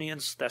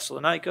Thessalonians,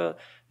 Thessalonica,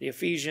 the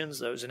Ephesians,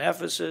 those in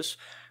Ephesus.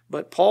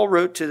 But Paul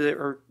wrote to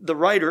the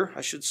writer,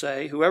 I should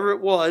say, whoever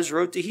it was,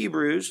 wrote to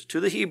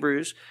the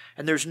Hebrews,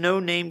 and there's no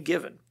name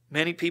given.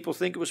 Many people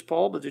think it was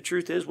Paul, but the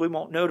truth is we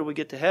won't know till we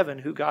get to heaven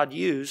who God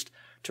used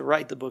to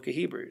write the book of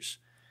Hebrews.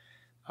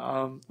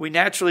 We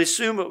naturally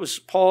assume it was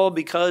Paul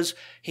because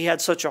he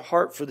had such a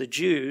heart for the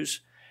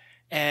Jews,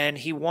 and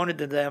he wanted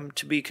them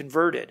to be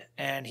converted.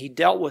 And he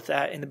dealt with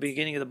that in the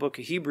beginning of the book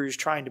of Hebrews,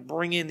 trying to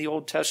bring in the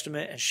Old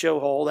Testament and show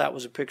how all that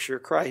was a picture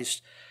of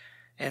Christ.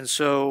 And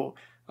so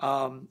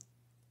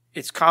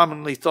it's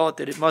commonly thought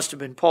that it must have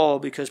been Paul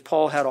because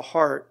Paul had a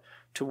heart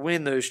to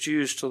win those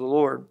Jews to the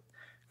Lord.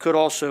 Could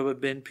also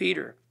have been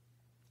Peter.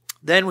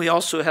 Then we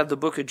also have the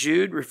book of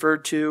Jude,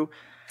 referred to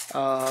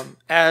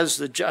as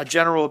a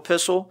general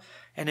epistle.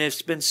 And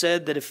it's been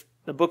said that if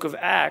the book of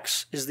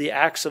Acts is the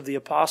Acts of the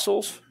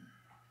Apostles,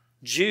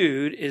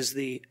 Jude is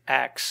the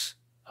Acts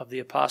of the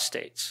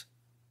Apostates.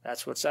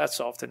 That's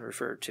often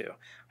referred to.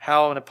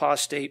 How an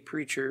apostate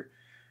preacher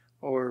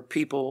or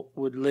people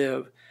would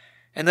live.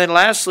 And then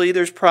lastly,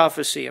 there's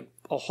prophecy.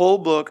 A whole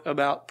book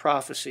about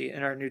prophecy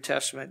in our New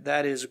Testament.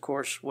 That is, of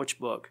course, which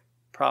book?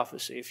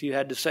 Prophecy. If you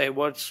had to say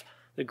what's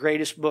the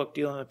greatest book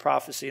dealing with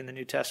prophecy in the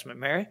New Testament,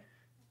 Mary?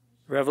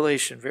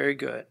 Revelation. Very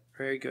good.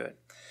 Very good.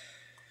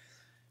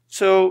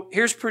 So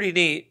here's pretty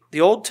neat.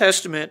 The Old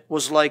Testament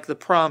was like the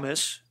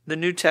promise. The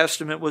New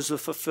Testament was the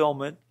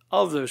fulfillment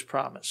of those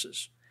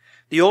promises.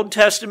 The Old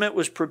Testament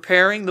was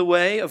preparing the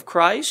way of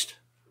Christ,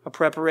 a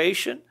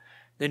preparation.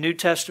 The New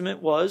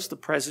Testament was the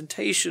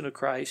presentation of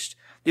Christ.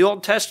 The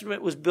Old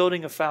Testament was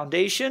building a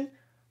foundation.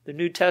 The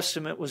New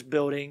Testament was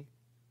building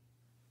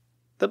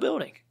the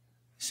building.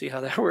 See how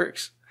that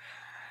works?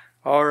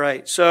 All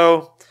right.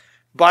 So,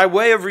 by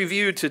way of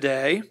review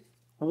today,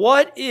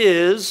 what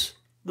is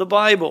the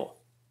Bible?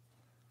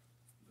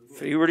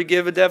 If you were to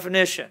give a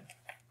definition.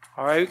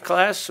 All right,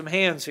 class, some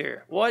hands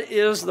here. What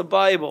is the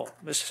Bible?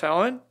 Mrs.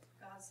 Helen?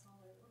 God's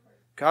holy word.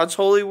 God's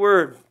holy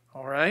word.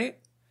 All right.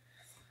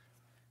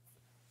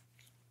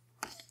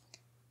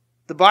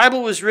 The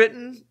Bible was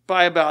written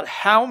by about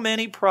how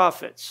many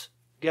prophets?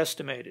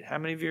 Guesstimated. How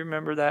many of you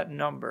remember that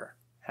number?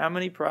 How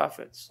many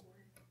prophets?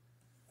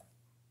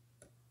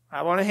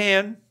 I want a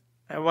hand.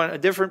 I want a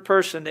different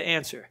person to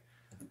answer.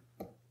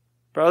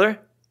 Brother?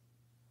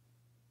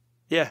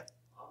 Yeah.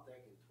 I'm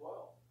thinking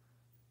 12.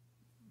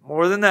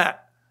 More than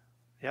that.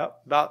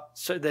 Yep.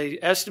 So they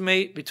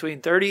estimate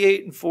between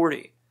 38 and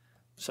 40.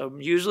 So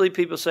usually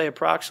people say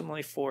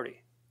approximately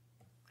 40.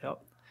 Yep.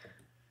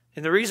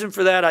 And the reason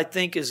for that, I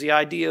think, is the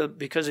idea,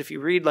 because if you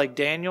read like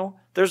Daniel,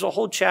 there's a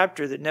whole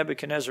chapter that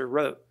Nebuchadnezzar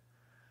wrote.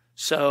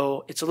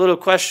 So it's a little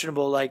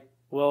questionable, like,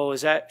 well,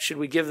 should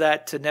we give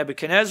that to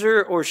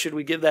Nebuchadnezzar or should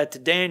we give that to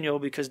Daniel?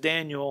 Because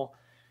Daniel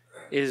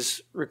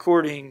is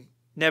recording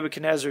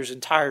Nebuchadnezzar's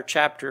entire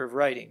chapter of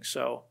writing.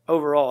 So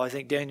overall, I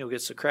think Daniel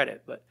gets the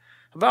credit. But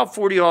about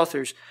 40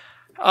 authors.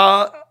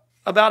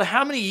 About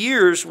how many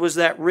years was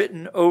that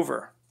written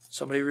over?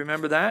 Somebody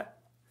remember that?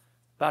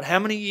 About how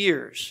many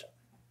years?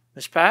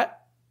 Miss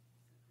Pat?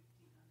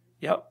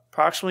 Yep,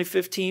 approximately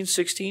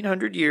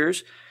 1,600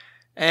 years.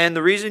 And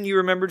the reason you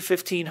remembered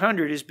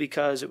 1500 is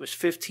because it was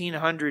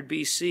 1500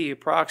 BC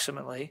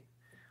approximately,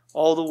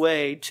 all the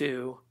way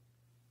to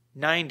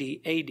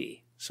 90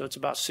 AD. So it's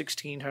about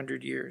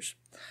 1,600 years.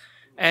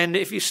 And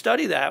if you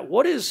study that,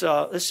 what is,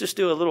 let's just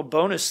do a little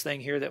bonus thing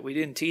here that we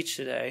didn't teach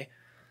today.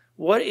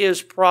 What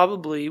is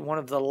probably one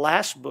of the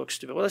last books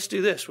to be? Well, let's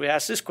do this. We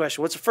asked this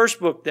question. What's the first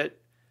book that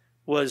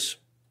was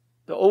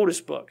the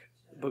oldest book?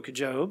 The book of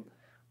Job.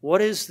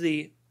 What is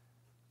the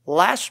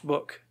last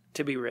book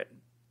to be written?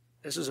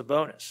 This is a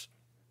bonus.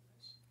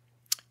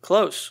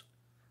 Close.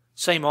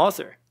 Same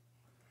author.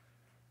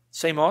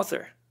 Same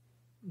author.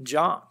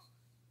 John.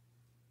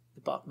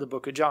 The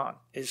book of John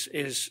is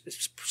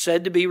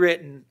said to be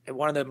written,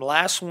 one of the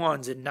last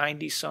ones in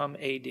 90-some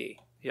AD.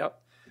 Yep.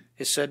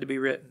 Is said to be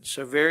written.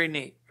 So very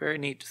neat. Very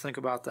neat to think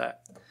about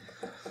that.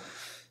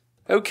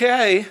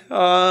 Okay.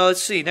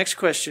 Let's see. Next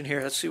question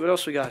here. Let's see what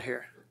else we got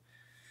here.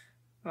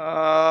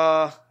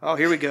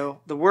 Here we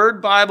go. The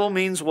word Bible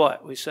means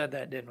what? We said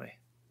that, didn't we?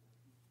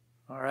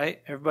 All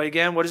right. Everybody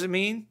again, what does it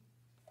mean?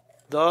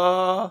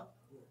 The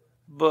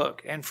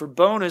book. And for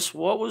bonus,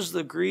 what was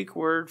the Greek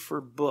word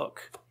for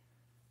book?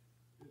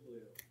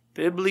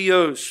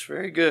 Biblios.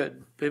 Very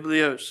good.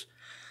 Biblios.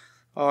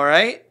 All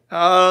right.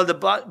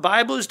 The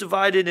Bible is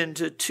divided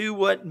into two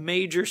what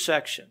major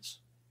sections?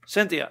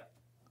 Cynthia?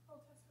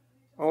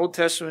 Old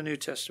Testament, New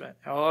Testament.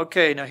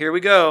 Okay, now here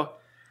we go.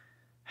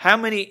 How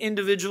many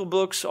individual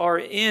books are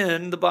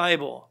in the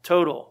Bible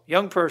total?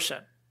 Young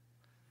person.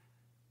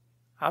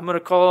 I'm going to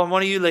call on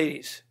one of you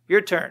ladies.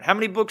 Your turn. How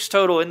many books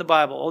total in the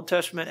Bible? Old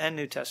Testament and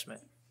New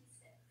Testament.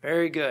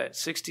 Very good.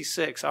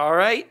 66. All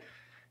right.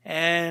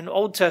 And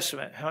Old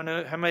Testament. How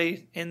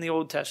many in the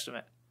Old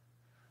Testament?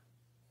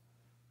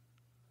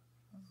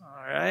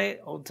 All right.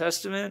 Old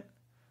Testament.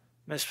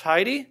 Miss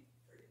Heidi?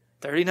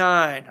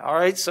 39. All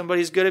right,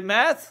 somebody's good at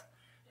math.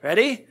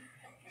 Ready?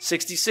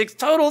 66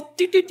 total.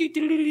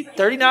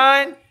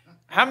 39.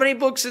 How many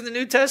books in the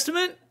New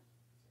Testament?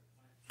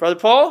 Brother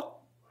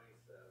Paul?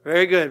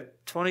 Very good.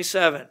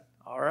 27.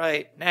 All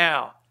right.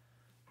 Now,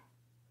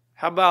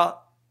 how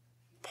about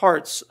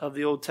parts of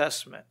the Old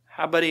Testament?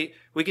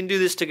 We can do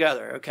this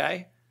together,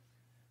 okay?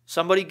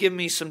 Somebody give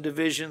me some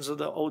divisions of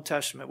the Old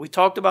Testament. We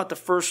talked about the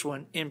first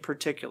one in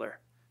particular.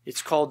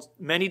 It's called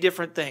many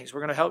different things.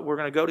 We're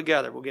going to go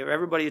together. We'll give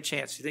everybody a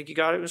chance. You think you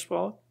got it, Ms.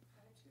 Paula?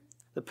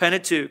 The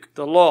Pentateuch,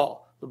 the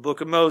Law, the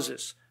Book of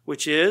Moses,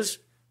 which is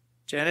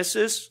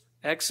Genesis,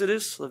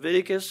 Exodus,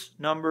 Leviticus,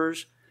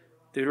 Numbers,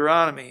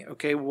 Deuteronomy.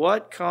 Okay,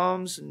 what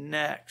comes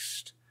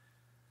next?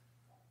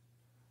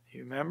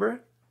 You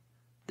remember?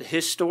 The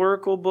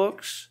historical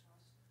books,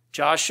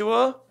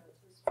 Joshua,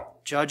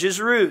 Judges,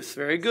 Ruth.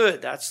 Very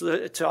good.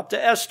 It's up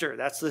to Esther.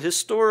 That's the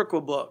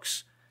historical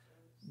books.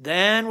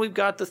 Then we've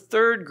got the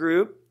third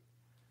group,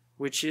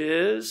 which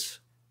is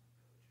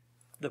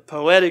the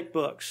poetic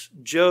books,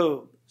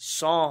 Job,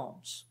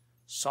 Psalms,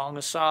 Song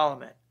of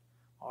Solomon.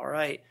 All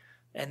right.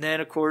 And then,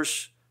 of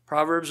course,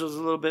 Proverbs is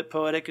a little bit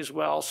poetic as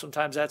well.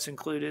 Sometimes that's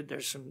included.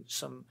 There's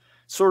some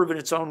sort of in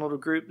its own little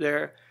group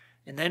there.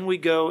 And then we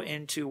go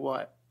into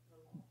what?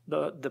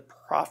 The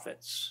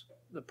prophets.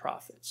 The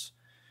prophets.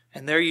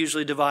 And they're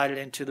usually divided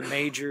into the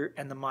major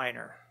and the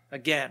minor.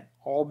 Again,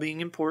 all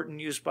being important,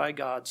 used by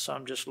God,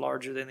 some just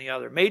larger than the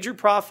other. Major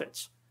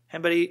prophets. How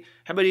many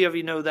of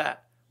you know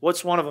that?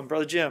 What's one of them,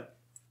 Brother Jim?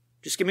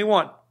 Just give me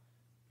one.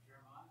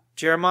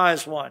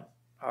 Jeremiah's one.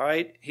 All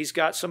right? He's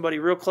got somebody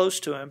real close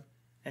to him.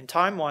 And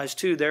time-wise,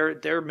 too,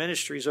 their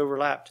ministries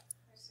overlapped.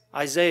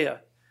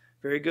 Isaiah.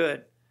 Very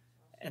good.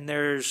 And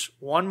there's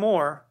one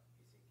more.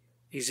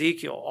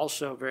 Ezekiel,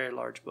 also a very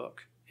large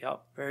book.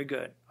 Yep, very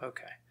good.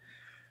 Okay.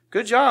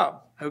 Good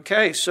job.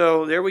 Okay,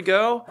 so there we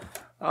go.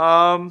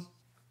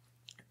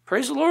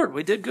 Praise the Lord.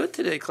 We did good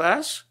today,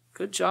 class.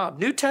 Good job.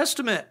 New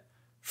Testament,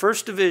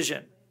 first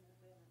division.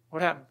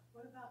 What happened?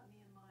 What about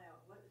Nehemiah?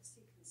 What does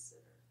he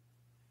consider?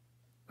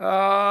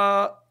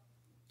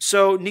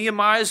 So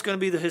Nehemiah is going to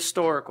be the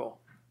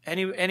historical.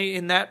 Any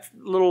in that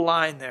little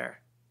line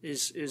there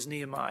is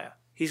Nehemiah.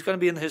 He's going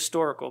to be in the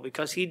historical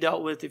because he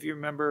dealt with, if you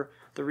remember,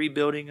 the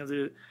rebuilding of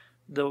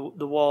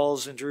the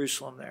walls in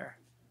Jerusalem there.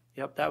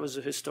 Yep, that was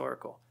the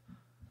historical.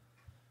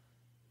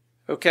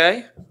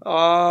 Okay.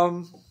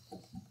 How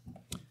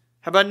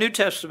about New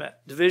Testament?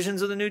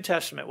 Divisions of the New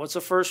Testament. What's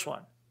the first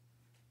one?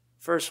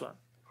 First one.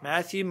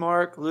 Matthew,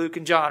 Mark, Luke,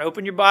 and John.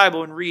 Open your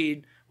Bible and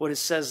read what it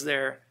says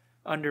there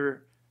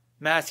under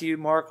Matthew,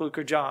 Mark, Luke,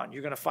 or John.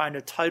 You're going to find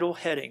a title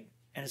heading,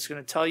 and it's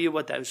going to tell you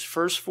what those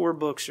first four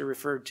books are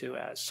referred to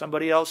as.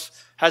 Somebody else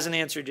hasn't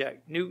answered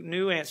yet.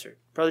 New answer.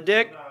 Brother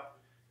Dick?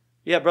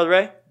 Yeah, Brother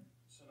Ray?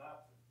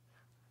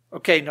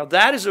 Okay, now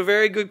that is a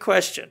very good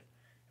question.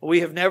 We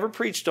have never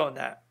preached on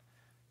that.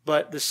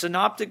 But the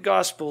Synoptic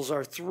Gospels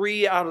are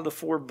 3 out of the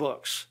 4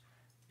 books.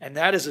 And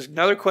that is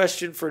another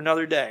question for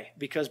another day.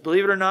 Because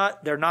believe it or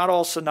not, they're not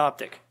all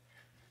synoptic.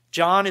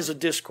 John is a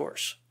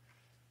discourse.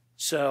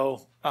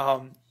 So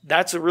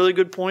that's a really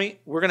good point.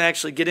 We're going to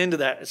actually get into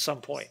that at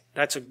some point.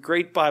 That's a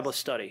great Bible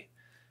study.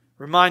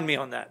 Remind me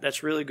on that.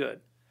 That's really good.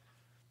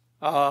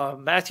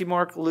 Matthew,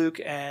 Mark, Luke,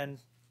 and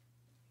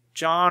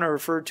John are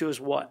referred to as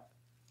what?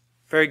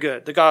 Very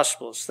good. The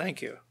Gospels.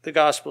 Thank you. The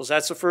Gospels.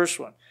 That's the first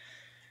one.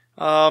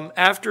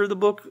 After the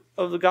book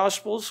of the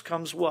Gospels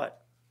comes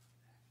what?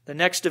 The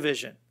next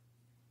division.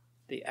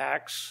 The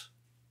Acts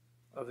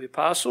of the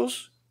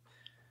Apostles.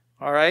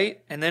 All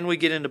right. And then we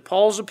get into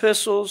Paul's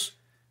epistles,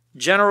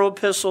 general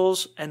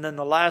epistles, and then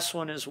the last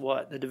one is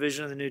what? The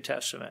division of the New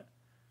Testament.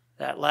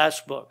 That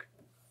last book.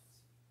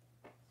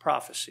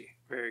 Prophecy.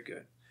 Very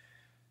good.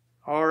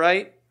 All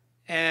right.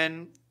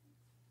 And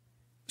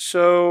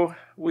so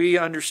we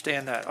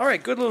understand that. All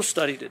right. Good little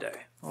study today.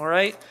 All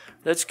right.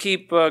 Let's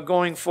keep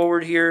going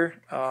forward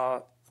here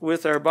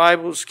with our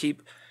Bibles.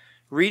 Keep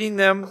reading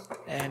them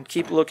and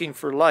keep looking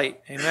for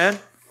light. Amen?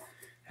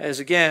 As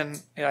again,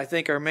 I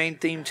think our main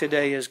theme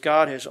today is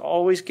God has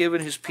always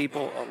given His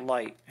people a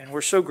light. And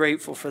we're so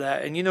grateful for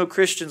that. And you know,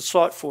 Christians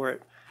sought for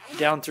it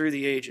down through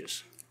the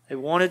ages. They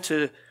wanted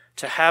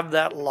to have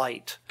that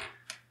light.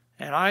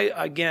 And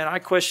I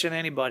question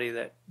anybody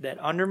that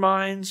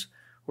undermines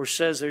or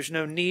says there's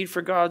no need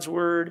for God's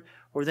Word,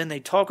 or then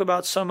they talk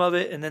about some of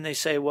it and then they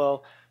say,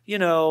 well, you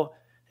know,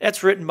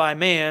 that's written by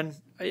man.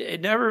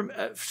 It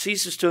never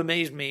ceases to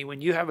amaze me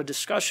when you have a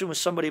discussion with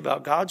somebody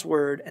about God's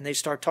Word and they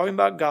start talking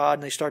about God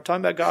and they start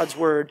talking about God's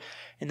Word.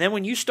 And then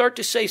when you start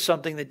to say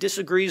something that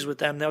disagrees with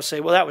them, they'll say,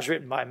 well, that was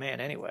written by man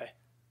anyway.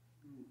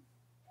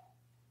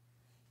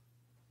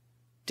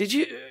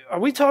 Are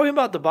we talking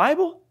about the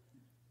Bible?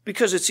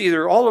 Because it's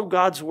either all of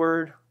God's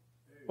Word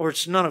or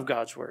it's none of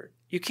God's Word.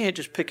 You can't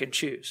just pick and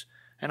choose.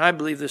 And I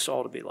believe this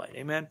all to be light.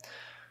 Amen.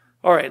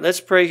 All right, let's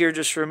pray here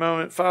just for a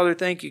moment. Father,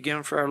 thank you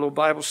again for our little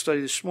Bible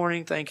study this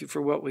morning. Thank you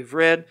for what we've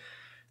read.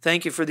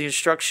 Thank you for the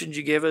instructions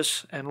you give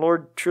us. And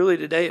Lord, truly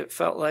today it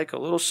felt like a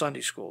little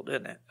Sunday school,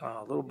 didn't it?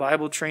 A little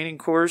Bible training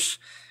course.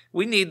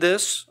 we need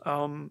this.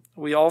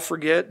 We all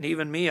forget, and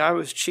even me, I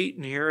was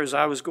cheating here as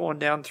I was going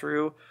down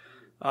through,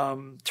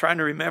 trying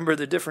to remember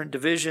the different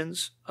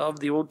divisions of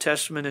the Old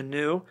Testament and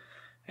New.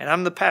 And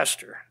I'm the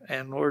pastor.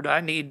 And Lord, I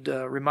need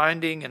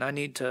reminding, and I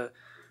need to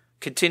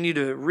continue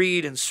to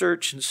read and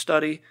search and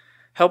study.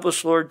 Help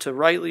us, Lord, to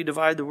rightly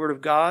divide the Word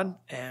of God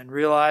and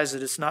realize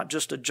that it's not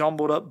just a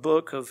jumbled up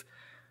book of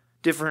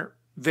different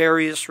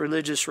various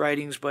religious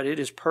writings, but it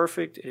is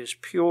perfect, it is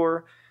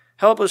pure.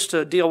 Help us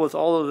to deal with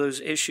all of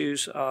those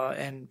issues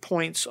and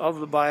points of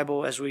the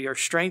Bible as we are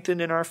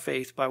strengthened in our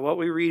faith by what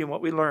we read and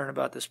what we learn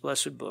about this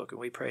blessed book.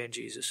 And we pray in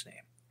Jesus'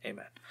 name.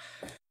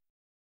 Amen.